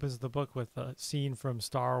 opens the book with a scene from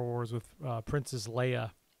Star Wars with Princess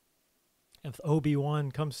Leia. And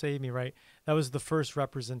Obi-Wan, come save me, right? That was the first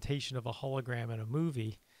representation of a hologram in a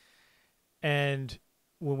movie. And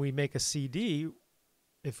when we make a CD,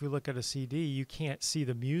 if we look at a CD, you can't see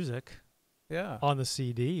the music on the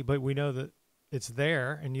CD, but we know that it's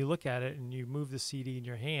there, and you look at it and you move the CD in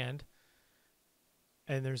your hand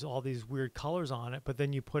and there's all these weird colors on it, but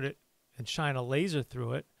then you put it and shine a laser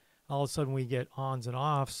through it. All of a sudden we get ons and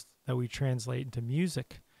offs that we translate into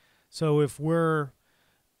music. So if we're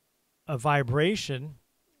a vibration,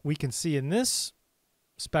 we can see in this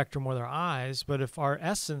spectrum with our eyes, but if our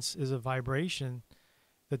essence is a vibration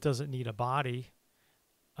that doesn't need a body,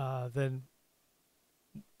 then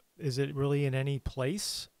is it really in any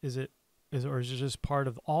place? Or is it just part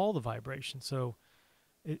of all the vibration? So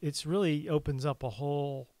it's really opens up a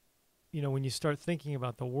whole, you know, when you start thinking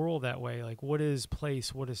about the world that way, like what is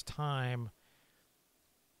place, what is time?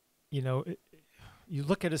 You know, you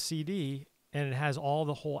look at a CD and it has the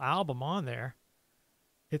whole album on there.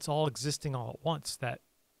 It's all existing all at once. That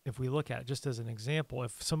if we look at it, just as an example,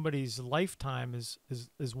 if somebody's lifetime is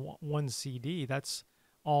one CD, that's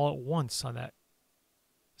all at once on that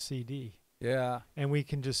CD. Yeah. And we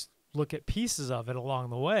can just look at pieces of it along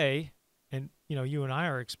the way. And, you know, you and I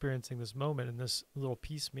are experiencing this moment in this little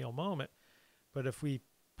piecemeal moment. But if we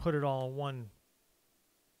put it all in one,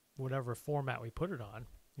 whatever format we put it on,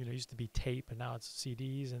 you know, it used to be tape and now it's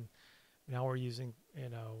CDs, and now we're using, you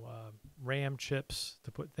know, RAM chips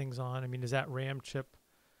to put things on. I mean, is that RAM chip,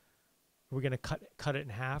 are we going to cut it in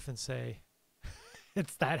half and say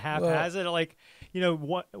it's that half has it? Like, you know,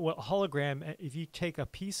 what hologram, if you take a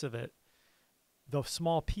piece of it, the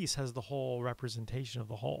small piece has the whole representation of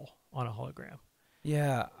the whole on a hologram.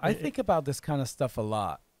 Yeah, I think about this kind of stuff a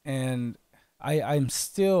lot, and I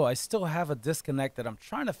still have a disconnect that I'm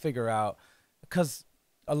trying to figure out, because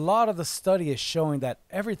a lot of the study is showing that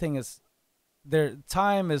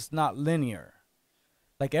time is not linear.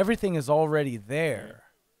 Like everything is already there.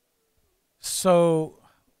 So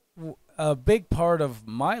a big part of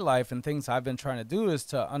my life and things I've been trying to do is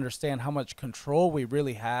to understand how much control we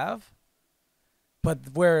really have.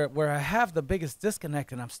 But where I have the biggest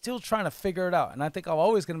disconnect, and I'm still trying to figure it out, and I think I'm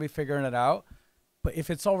always going to be figuring it out, but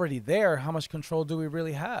if it's already there, how much control do we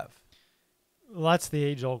really have? Well, that's the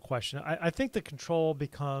age-old question. I think the control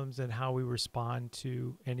becomes in how we respond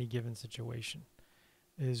to any given situation.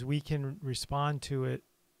 Is we can respond to it,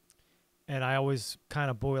 and I always kind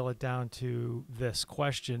of boil it down to this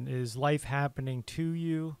question: is life happening to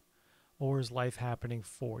you, or is life happening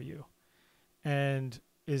for you? And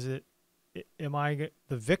is it, am I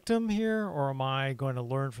the victim here, or am I going to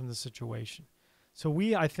learn from the situation? So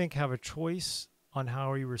we, I think, have a choice on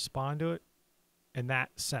how we respond to it in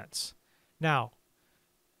that sense. Now,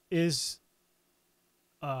 is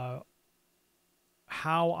how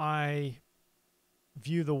I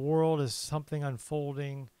view the world as something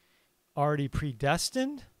unfolding already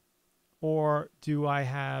predestined, or do I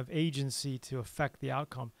have agency to affect the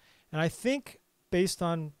outcome? And I think, based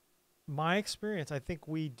on my experience, I think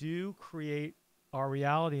we do create our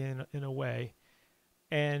reality in a way.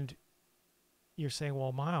 And you're saying,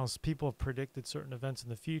 well, Miles, people have predicted certain events in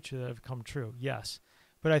the future that have come true. Yes.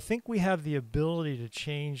 But I think we have the ability to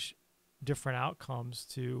change different outcomes,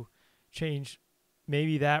 to change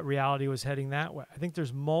maybe that reality was heading that way. I think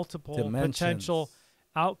there's multiple potential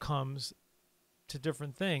outcomes to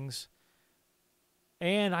different things.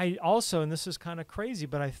 And I also, and this is kind of crazy,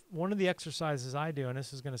 but one of the exercises I do, and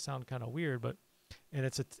this is going to sound kind of weird, but, and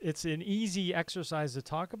it's an easy exercise to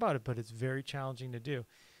talk about it, but it's very challenging to do.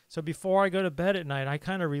 So before I go to bed at night, I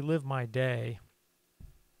kind of relive my day.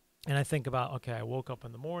 And I think about, okay, I woke up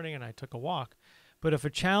in the morning and I took a walk. But if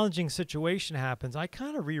a challenging situation happens, I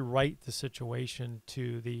kind of rewrite the situation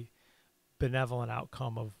to the benevolent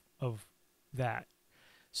outcome of that.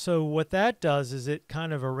 So what that does is it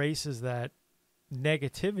kind of erases that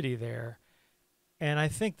negativity there. And I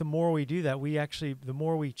think the more we do that, the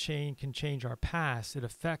more we can change our past, it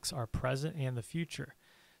affects our present and the future.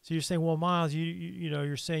 So you're saying, well, Miles,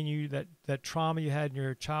 you're saying that trauma you had in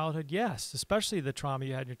your childhood. Yes, especially the trauma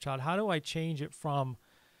you had in your childhood. How do I change it from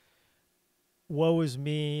woe is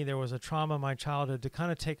me, there was a trauma in my childhood, to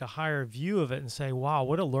kind of take a higher view of it and say, wow,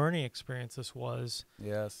 what a learning experience this was.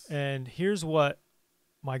 Yes. And here's what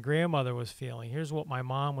my grandmother was feeling. Here's what my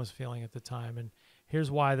mom was feeling at the time. And here's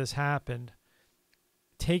why this happened.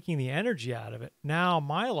 Taking the energy out of it. Now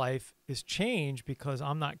my life is changed because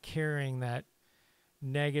I'm not carrying that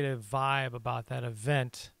negative vibe about that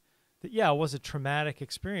event. That, yeah, it was a traumatic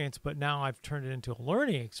experience, but now I've turned it into a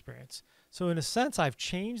learning experience. So in a sense, I've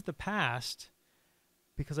changed the past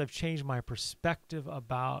because I've changed my perspective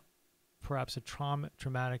about perhaps a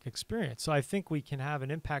traumatic experience. So I think we can have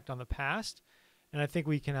an impact on the past, and I think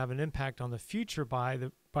we can have an impact on the future by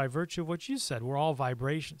virtue of what you said. We're all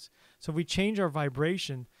vibrations. So if we change our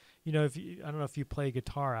vibration, I don't know if you play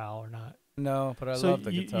guitar, Al, or not. No, but I love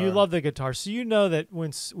the guitar. You love the guitar. So you know that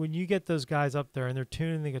when you get those guys up there and they're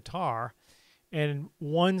tuning the guitar and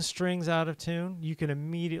one string's out of tune, you can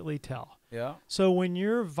immediately tell. Yeah. So when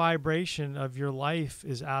your vibration of your life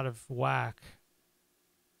is out of whack,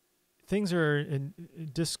 things are in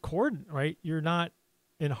discordant, right? You're not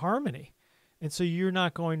in harmony. And so you're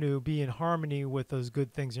not going to be in harmony with those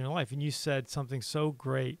good things in your life. And you said something so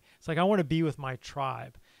great. It's like, I want to be with my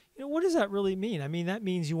tribe. What does that really mean? I mean, that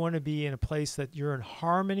means you want to be in a place that you're in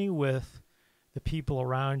harmony with the people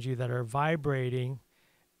around you that are vibrating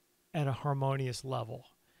at a harmonious level.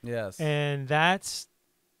 Yes. And that's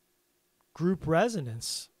group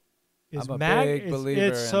resonance. I'm a big believer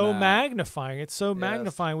it's so in that. Magnifying. It's so Yes.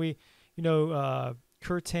 magnifying. We,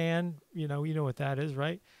 kirtan, you know what that is,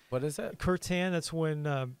 right? What is it? Kirtan, that's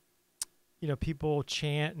when, people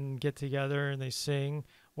chant and get together and they sing,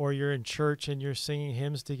 or you're in church and you're singing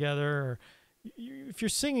hymns together, or if you're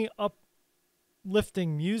singing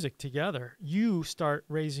uplifting music together, you start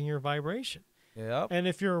raising your vibration. Yep. And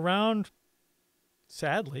if you're around,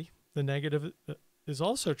 sadly, the negative is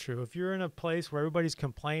also true. If you're in a place where everybody's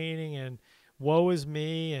complaining and woe is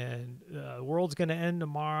me and the world's going to end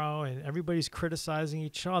tomorrow and everybody's criticizing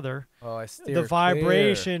each other, the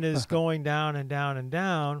vibration is going down and down and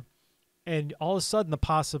down. And all of a sudden the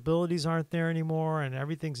possibilities aren't there anymore and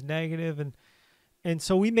everything's negative. And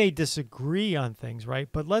so we may disagree on things, right?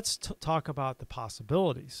 But let's talk about the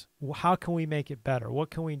possibilities. How can we make it better?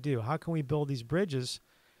 What can we do? How can we build these bridges?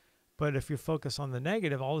 But if you focus on the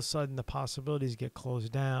negative, all of a sudden the possibilities get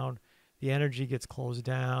closed down. The energy gets closed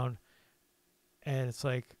down. And it's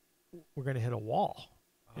like we're going to hit a wall.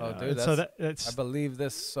 Oh, dude, that's I believe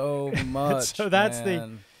this so much. So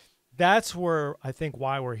that's where I think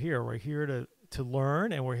why we're here. We're here to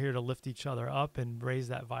learn, and we're here to lift each other up and raise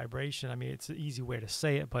that vibration. I mean, it's an easy way to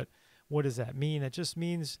say it, but what does that mean? It just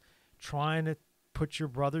means trying to put your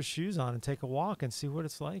brother's shoes on and take a walk and see what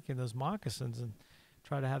it's like in those moccasins and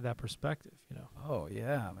try to have that perspective, Oh,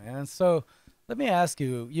 yeah, man. So let me ask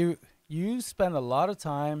you, you spend a lot of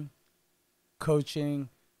time coaching,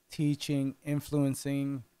 teaching,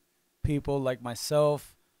 influencing people like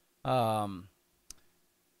myself.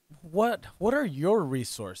 What are your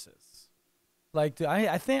resources? Like,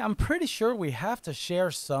 I think I'm pretty sure we have to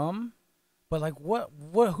share some, but like,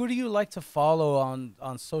 who do you like to follow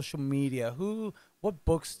on social media? What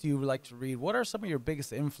books do you like to read? What are some of your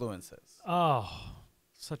biggest influences? Oh,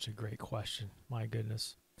 such a great question. My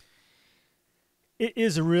goodness. It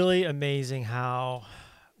is really amazing how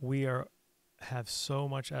we have so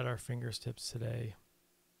much at our fingertips today.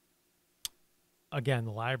 Again,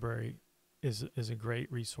 the library is a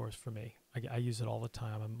great resource for me. I use it all the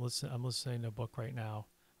time. I'm listening to a book right now.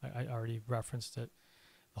 I already referenced it.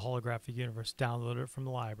 The Holographic Universe. Downloaded it from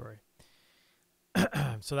the library.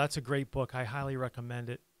 So that's a great book. I highly recommend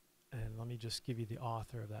it. And let me just give you the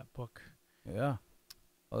author of that book. Yeah.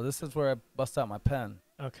 Well, this is where I bust out my pen.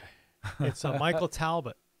 Okay. It's Michael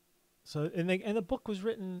Talbot. So, and the book was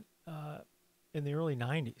written in the early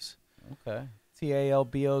 90s. Okay.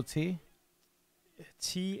 Talbot.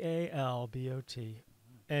 Talbot.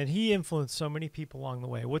 And he influenced so many people along the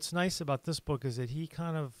way. What's nice about this book is that he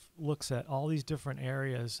kind of looks at all these different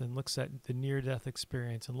areas and looks at the near-death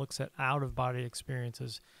experience and looks at out-of-body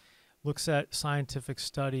experiences, looks at scientific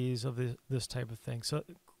studies of this type of thing. So,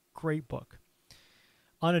 great book.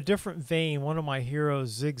 On a different vein, one of my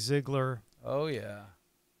heroes, Zig Ziglar. Oh, yeah.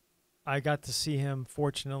 I got to see him,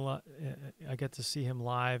 I got to see him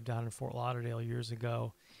live down in Fort Lauderdale years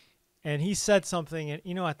ago. And he said something,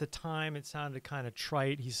 and, at the time it sounded kind of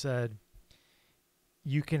trite. He said,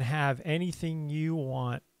 you can have anything you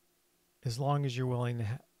want as long as you're willing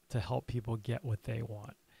to help people get what they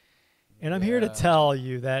want. And I'm here to tell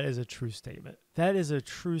you that is a true statement. That is a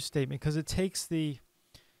true statement because it takes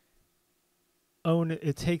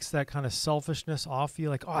it takes that kind of selfishness off you.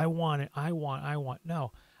 Like, oh, I want it. I want.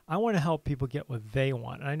 No, I want to help people get what they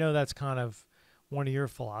want. And I know that's kind of one of your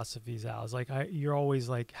philosophies, Al. Is like, you're always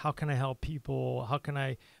like, how can I help people? How can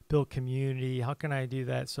I build community? How can I do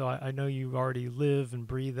that? So I know you already live and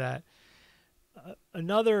breathe that.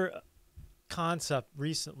 Another concept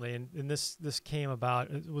recently, and this came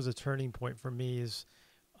about, it was a turning point for me, is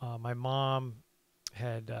my mom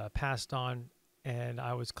had passed on, and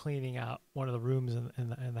I was cleaning out one of the rooms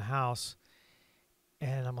in the house,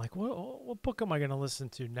 and I'm like, what book am I going to listen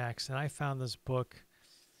to next? And I found this book,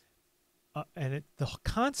 and the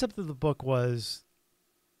concept of the book was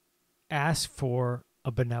ask for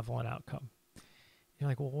a benevolent outcome. You're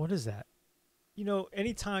like, well, what is that?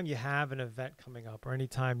 Anytime you have an event coming up, or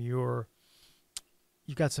anytime you've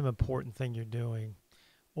got some important thing you're doing,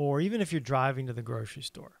 or even if you're driving to the grocery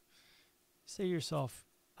store, say to yourself,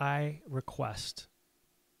 I request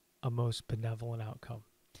a most benevolent outcome.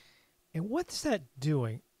 And what's that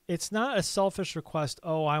doing? It's not a selfish request,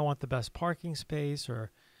 oh, I want the best parking space,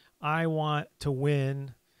 or I want to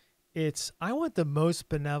win. It's, I want the most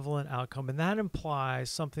benevolent outcome, and that implies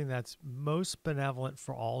something that's most benevolent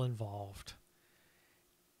for all involved.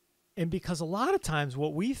 And because a lot of times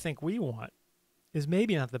what we think we want is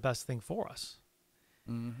maybe not the best thing for us.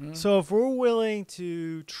 Mm-hmm. So if we're willing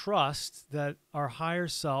to trust that our higher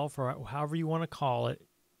self, or however you want to call it,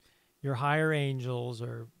 your higher angels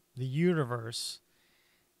or the universe,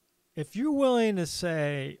 if you're willing to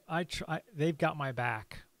say, they've got my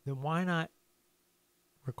back, then why not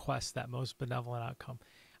request that most benevolent outcome?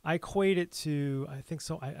 I equate it to, I think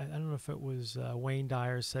so, I don't know if it was Wayne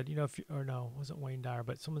Dyer said, it wasn't Wayne Dyer,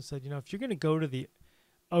 but someone said, if you're going to go to the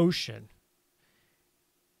ocean,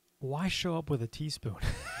 why show up with a teaspoon?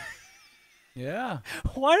 Yeah.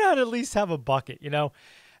 Why not at least have a bucket, And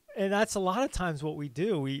that's a lot of times what we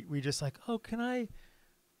do. We just like, oh, can I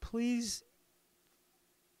please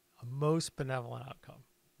a most benevolent outcome?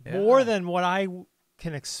 Yeah. More than what I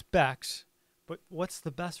can expect, but what's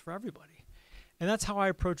the best for everybody? And that's how I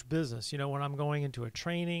approach business. When I'm going into a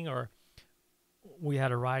training, or we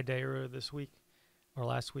had a ride day earlier this week or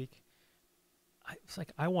last week, it's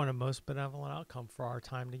like, I want a most benevolent outcome for our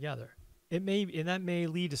time together. And that may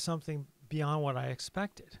lead to something beyond what I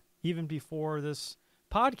expected, even before this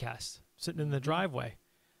podcast, sitting in the driveway.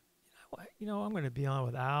 I'm going to be on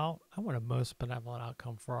with Al. I want a most benevolent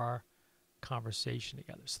outcome for our conversation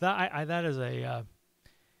together. So that is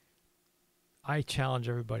I challenge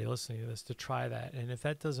everybody listening to this to try that. And if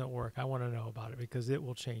that doesn't work, I want to know about it, because it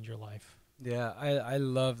will change your life. Yeah, I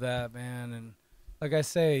love that, man. And like I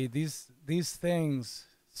say, these things,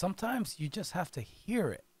 sometimes you just have to hear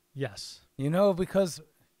it. Yes. Because,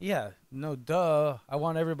 I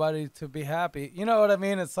want everybody to be happy. You know what I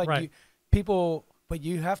mean? It's like right. But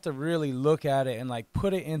you have to really look at it and like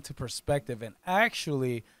put it into perspective and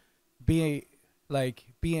actually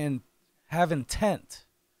have intent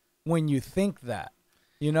when you think that.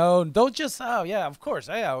 You know, don't just, oh, yeah, of course,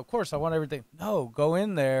 I want everything. No, go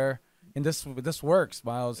in there, and this works,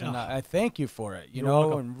 Miles, and I thank you for it, you know,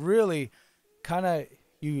 welcome. and really kind of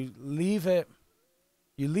you leave it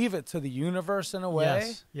to the universe in a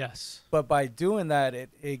way. Yes. But by doing that,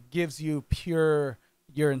 it gives you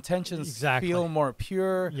your intentions feel more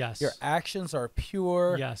pure. Yes. Your actions are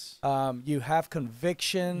pure. Yes. You have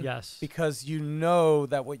conviction. Yes. Because you know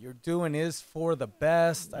that what you're doing is for the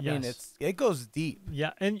best. I mean, it goes deep.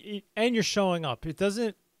 Yeah, and you're showing up. It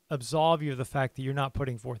doesn't absolve you of the fact that you're not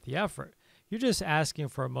putting forth the effort. You're just asking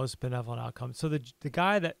for a most benevolent outcome. So the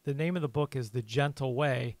guy the name of the book is The Gentle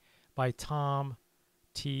Way by Tom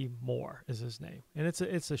T. Moore is his name. And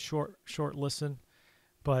it's a short listen,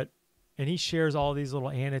 and he shares all these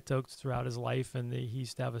little anecdotes throughout his life, and he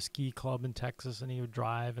used to have a ski club in Texas, and he would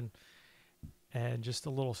drive and just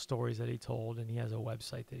the little stories that he told, and he has a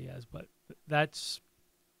website that he has. But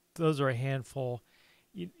those are a handful.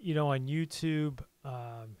 You know, on YouTube,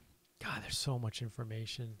 God, there's so much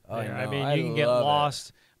information there. I mean, you can get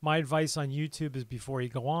lost. My advice on YouTube is before you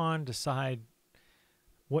go on, decide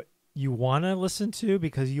what you want to listen to,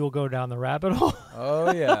 because you'll go down the rabbit hole.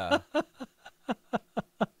 Oh, yeah.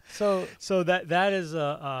 So that is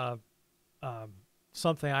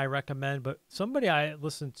something I recommend. But somebody I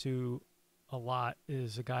listen to a lot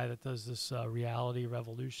is a guy that does this Reality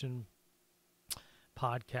Revolution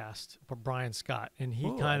podcast, Brian Scott, and he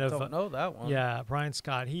I don't know that one. Yeah, Brian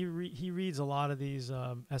Scott. He reads a lot of these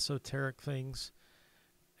esoteric things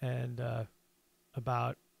and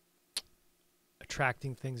about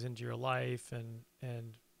attracting things into your life,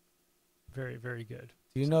 and very, very good.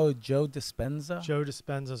 Do you know Joe Dispenza? Joe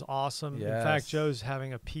Dispenza is awesome. Yes. In fact, Joe's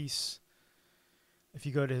having a peace. If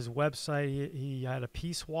you go to his website, he had a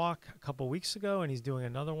peace walk a couple weeks ago, and he's doing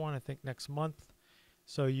another one, I think, next month.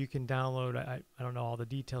 So you can download. I don't know all the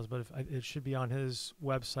details, but it should be on his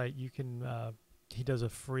website. You can. He does a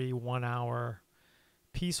free 1 hour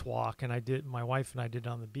peace walk, and my wife and I did it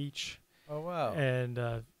on the beach. Oh, wow. And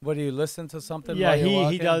what, do you listen to something? Yeah, while you're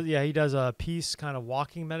walking? he does. Yeah, he does a peace kind of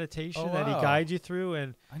walking meditation that he guides you through,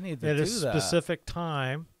 and I need to at do a specific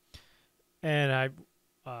time. And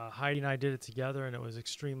Heidi and I did it together, and it was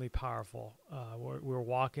extremely powerful. We were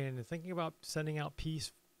walking and thinking about sending out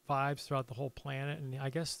peace vibes throughout the whole planet, and I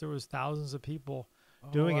guess there was thousands of people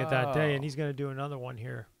doing it that day, and he's going to do another one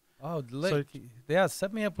here. Oh, yeah,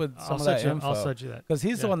 set me up with some of that info. I'll send you that. Because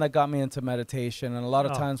he's the one that got me into meditation, and a lot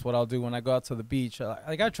of times what I'll do when I go out to the beach,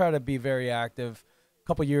 I try to be very active. A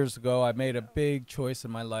couple years ago, I made a big choice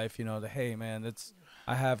in my life, you know, that, hey, man,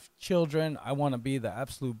 I have children. I want to be the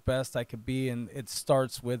absolute best I could be, and it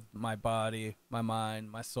starts with my body, my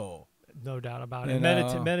mind, my soul. No doubt about it.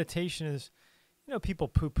 Meditation is, you know, people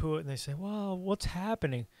poo-poo it, and they say, well, what's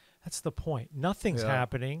happening? That's the point. Nothing's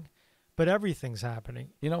happening. But everything's happening.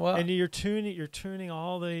 You know what? And you're tuning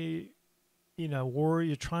all the, you know, worry.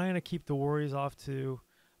 You're trying to keep the worries off to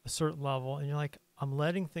a certain level. And you're like, I'm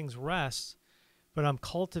letting things rest, but I'm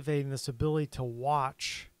cultivating this ability to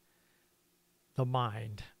watch the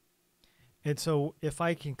mind. And so if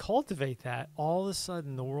I can cultivate that, all of a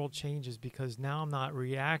sudden the world changes, because now I'm not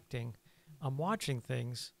reacting. I'm watching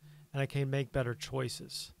things, and I can make better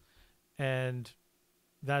choices. And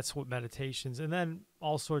that's what meditations, and then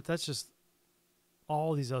that's just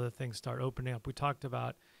all these other things start opening up. We talked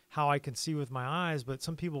about how I can see with my eyes, but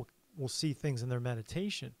some people will see things in their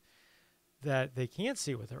meditation that they can't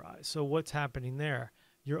see with their eyes. So what's happening there?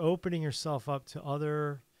 You're opening yourself up to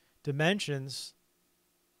other dimensions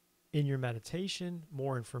in your meditation,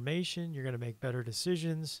 more information. You're going to make better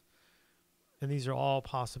decisions. And these are all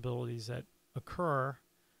possibilities that occur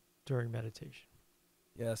during meditation.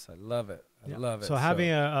 Yes, I love it. I love it. So having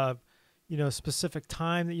a specific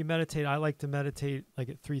time that you meditate. I like to meditate like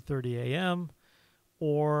at 3:30 a.m.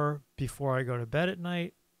 or before I go to bed at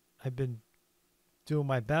night. I've been doing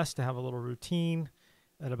my best to have a little routine.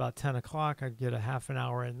 At about 10 o'clock, I get a half an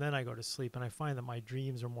hour, and then I go to sleep. And I find that my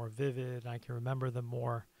dreams are more vivid, and I can remember them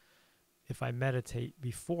more if I meditate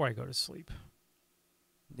before I go to sleep.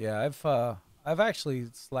 Yeah, I've actually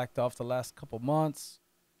slacked off the last couple months.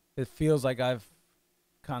 It feels like I've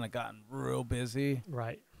kind of gotten real busy.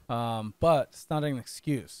 Right. But it's not an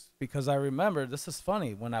excuse, because I remember, this is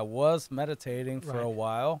funny, when I was meditating for a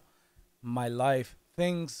while, my life,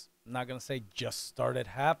 things, I'm not going to say just started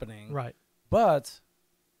happening. Right. But,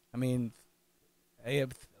 I mean, a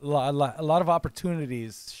lot of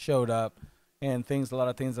opportunities showed up, and a lot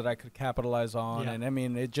of things that I could capitalize on. Yeah. And I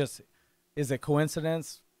mean, is it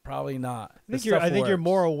coincidence? Probably not. I think you're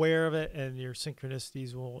more aware of it, and your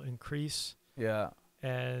synchronicities will increase. Yeah.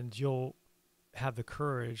 And you'll have the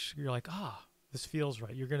courage. You're like, this feels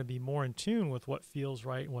right. You're going to be more in tune with what feels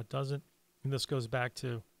right and what doesn't. And this goes back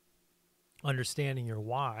to understanding your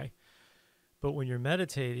why. But when you're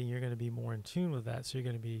meditating, you're going to be more in tune with that. So you're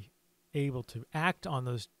going to be able to act on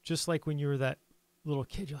those, just like when you were that little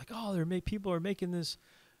kid. You're like, oh, people are making this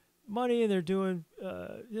money and they're doing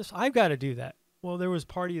this. I've got to do that. Well, there was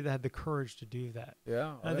part of you that had the courage to do that.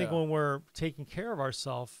 Yeah. I think when we're taking care of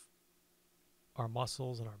ourselves, our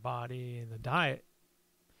muscles and our body and the diet,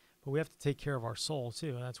 but we have to take care of our soul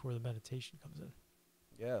too, and that's where the meditation comes in.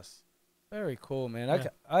 Yes. Very cool, man.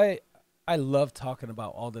 Yeah. I love talking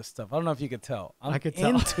about all this stuff. I don't know if you could tell. I could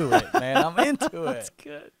tell. Into it, man. I'm into it. That's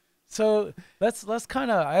good. So let's kind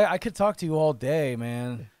of, I could talk to you all day,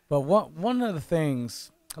 man. But one of the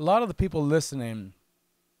things, a lot of the people listening,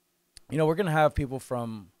 you know, we're going to have people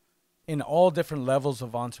from in all different levels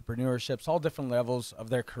of entrepreneurships, all different levels of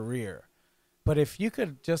their career. But if you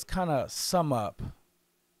could just kind of sum up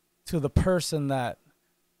to the person that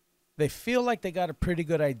they feel like they got a pretty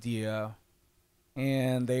good idea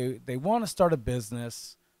and they want to start a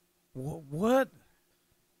business, what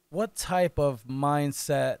type of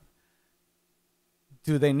mindset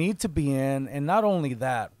do they need to be in? And not only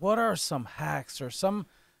that, what are some hacks or some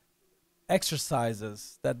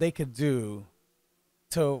exercises that they could do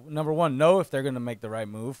to, number one, know if they're going to make the right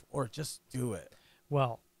move or just do it?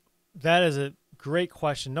 Well, that is a great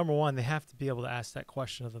question. Number one, they have to be able to ask that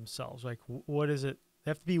question of themselves. Like, what is it?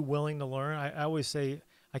 They have to be willing to learn. I always say,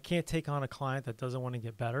 I can't take on a client that doesn't want to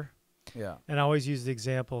get better. Yeah. And I always use the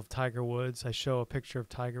example of Tiger Woods. I show a picture of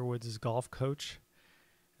Tiger Woods' golf coach,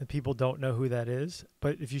 and people don't know who that is.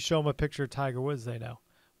 But if you show them a picture of Tiger Woods, they know.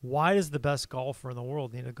 Why does the best golfer in the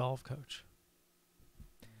world need a golf coach?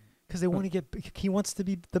 Because he wants to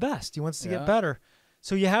be the best. He wants to get better.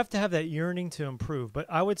 So you have to have that yearning to improve. But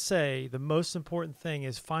I would say the most important thing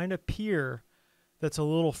is find a peer that's a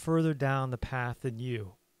little further down the path than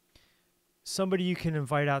you. Somebody you can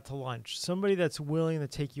invite out to lunch. Somebody that's willing to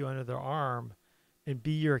take you under their arm and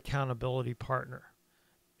be your accountability partner.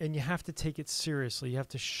 And you have to take it seriously. You have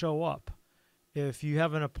to show up. If you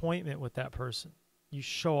have an appointment with that person, you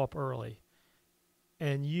show up early.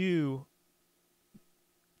 And you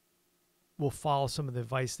will follow some of the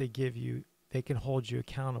advice they give you. They can hold you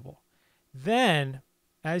accountable. Then,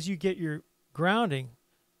 as you get your grounding,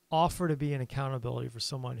 offer to be an accountability for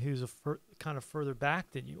someone who's kind of further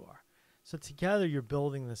back than you are. So together you're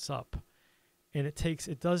building this up. And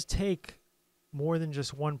it does take more than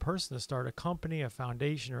just one person to start a company, a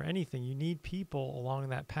foundation, or anything. You need people along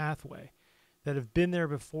that pathway that have been there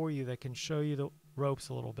before you that can show you the ropes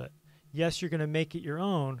a little bit. Yes, you're going to make it your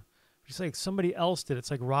own. It's like somebody else did.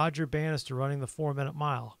 It's like Roger Bannister running the 4-minute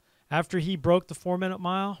mile. After he broke the 4-minute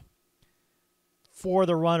mile, 4 of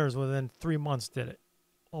the runners within 3 months did it.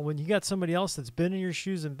 Well, when you got somebody else that's been in your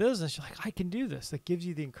shoes in business, you're like, I can do this. That gives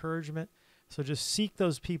you the encouragement. So just seek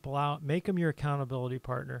those people out, make them your accountability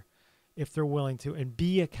partner if they're willing to, and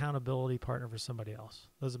be accountability partner for somebody else.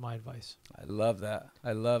 Those are my advice. I love that.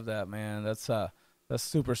 I love that, man. That's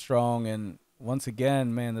super strong. And once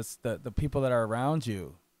again, man, that's the people that are around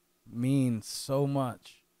you mean so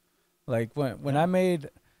much. Like when I made,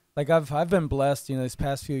 like I've been blessed, you know, these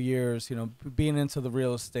past few years, you know, being into the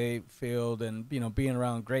real estate field and, you know, being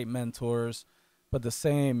around great mentors, but the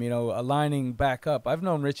same, you know, aligning back up. I've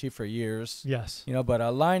known Richie for years. Yes. You know, but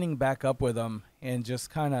aligning back up with him and just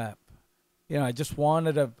kind of, you know,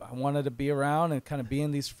 I wanted to be around and kind of be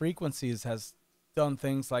in these frequencies has done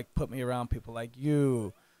things like put me around people like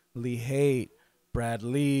you, Lee Haight, Brad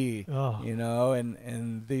Lee, you know,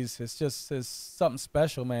 and these, it's something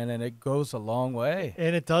special, man. And it goes a long way.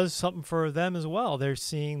 And it does something for them as well. They're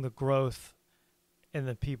seeing the growth in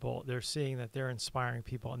the people. They're seeing that they're inspiring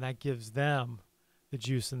people, and that gives them the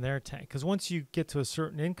juice in their tank. Because once you get to a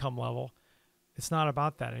certain income level, it's not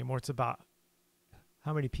about that anymore. It's about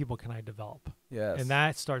how many people can I develop? Yes. And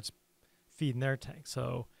that starts feeding their tank.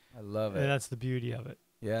 So I love it. And that's the beauty of it.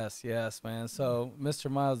 Yes, man. So, Mr.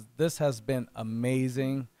 Miles, this has been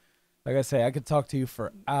amazing. Like I say, I could talk to you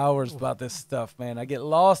for hours about this stuff, man. I get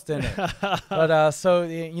lost in it. But so,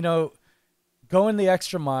 you know, going the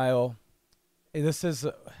extra mile,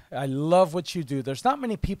 I love what you do. There's not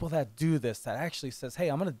many people that do this, that actually says, hey,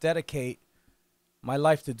 I'm going to dedicate my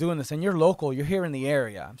life to doing this. And you're local. You're here in the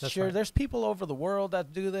area. I'm sure there's people over the world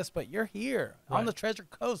that do this, but you're here on the Treasure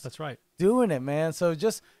Coast. That's right. Doing it, man. So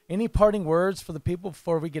just any parting words for the people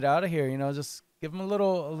before we get out of here, you know, just give them a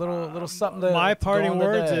little something to My parting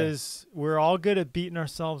words day. is we're all good at beating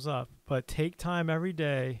ourselves up, but take time every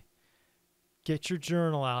day, get your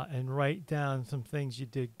journal out and write down some things you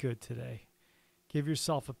did good today. Give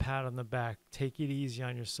yourself a pat on the back. Take it easy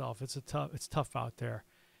on yourself. It's tough out there.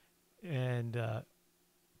 and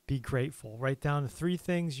be grateful. Write down the 3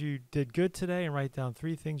 things you did good today and write down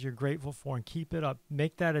 3 things you're grateful for and keep it up.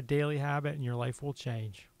 Make that a daily habit and your life will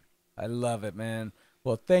change. I love it, man.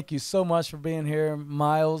 Well, thank you so much for being here,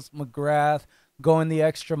 Miles McGrath, going the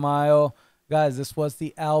extra mile. Guys, this was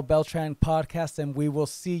the Al Beltran Podcast, and we will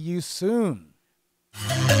see you soon.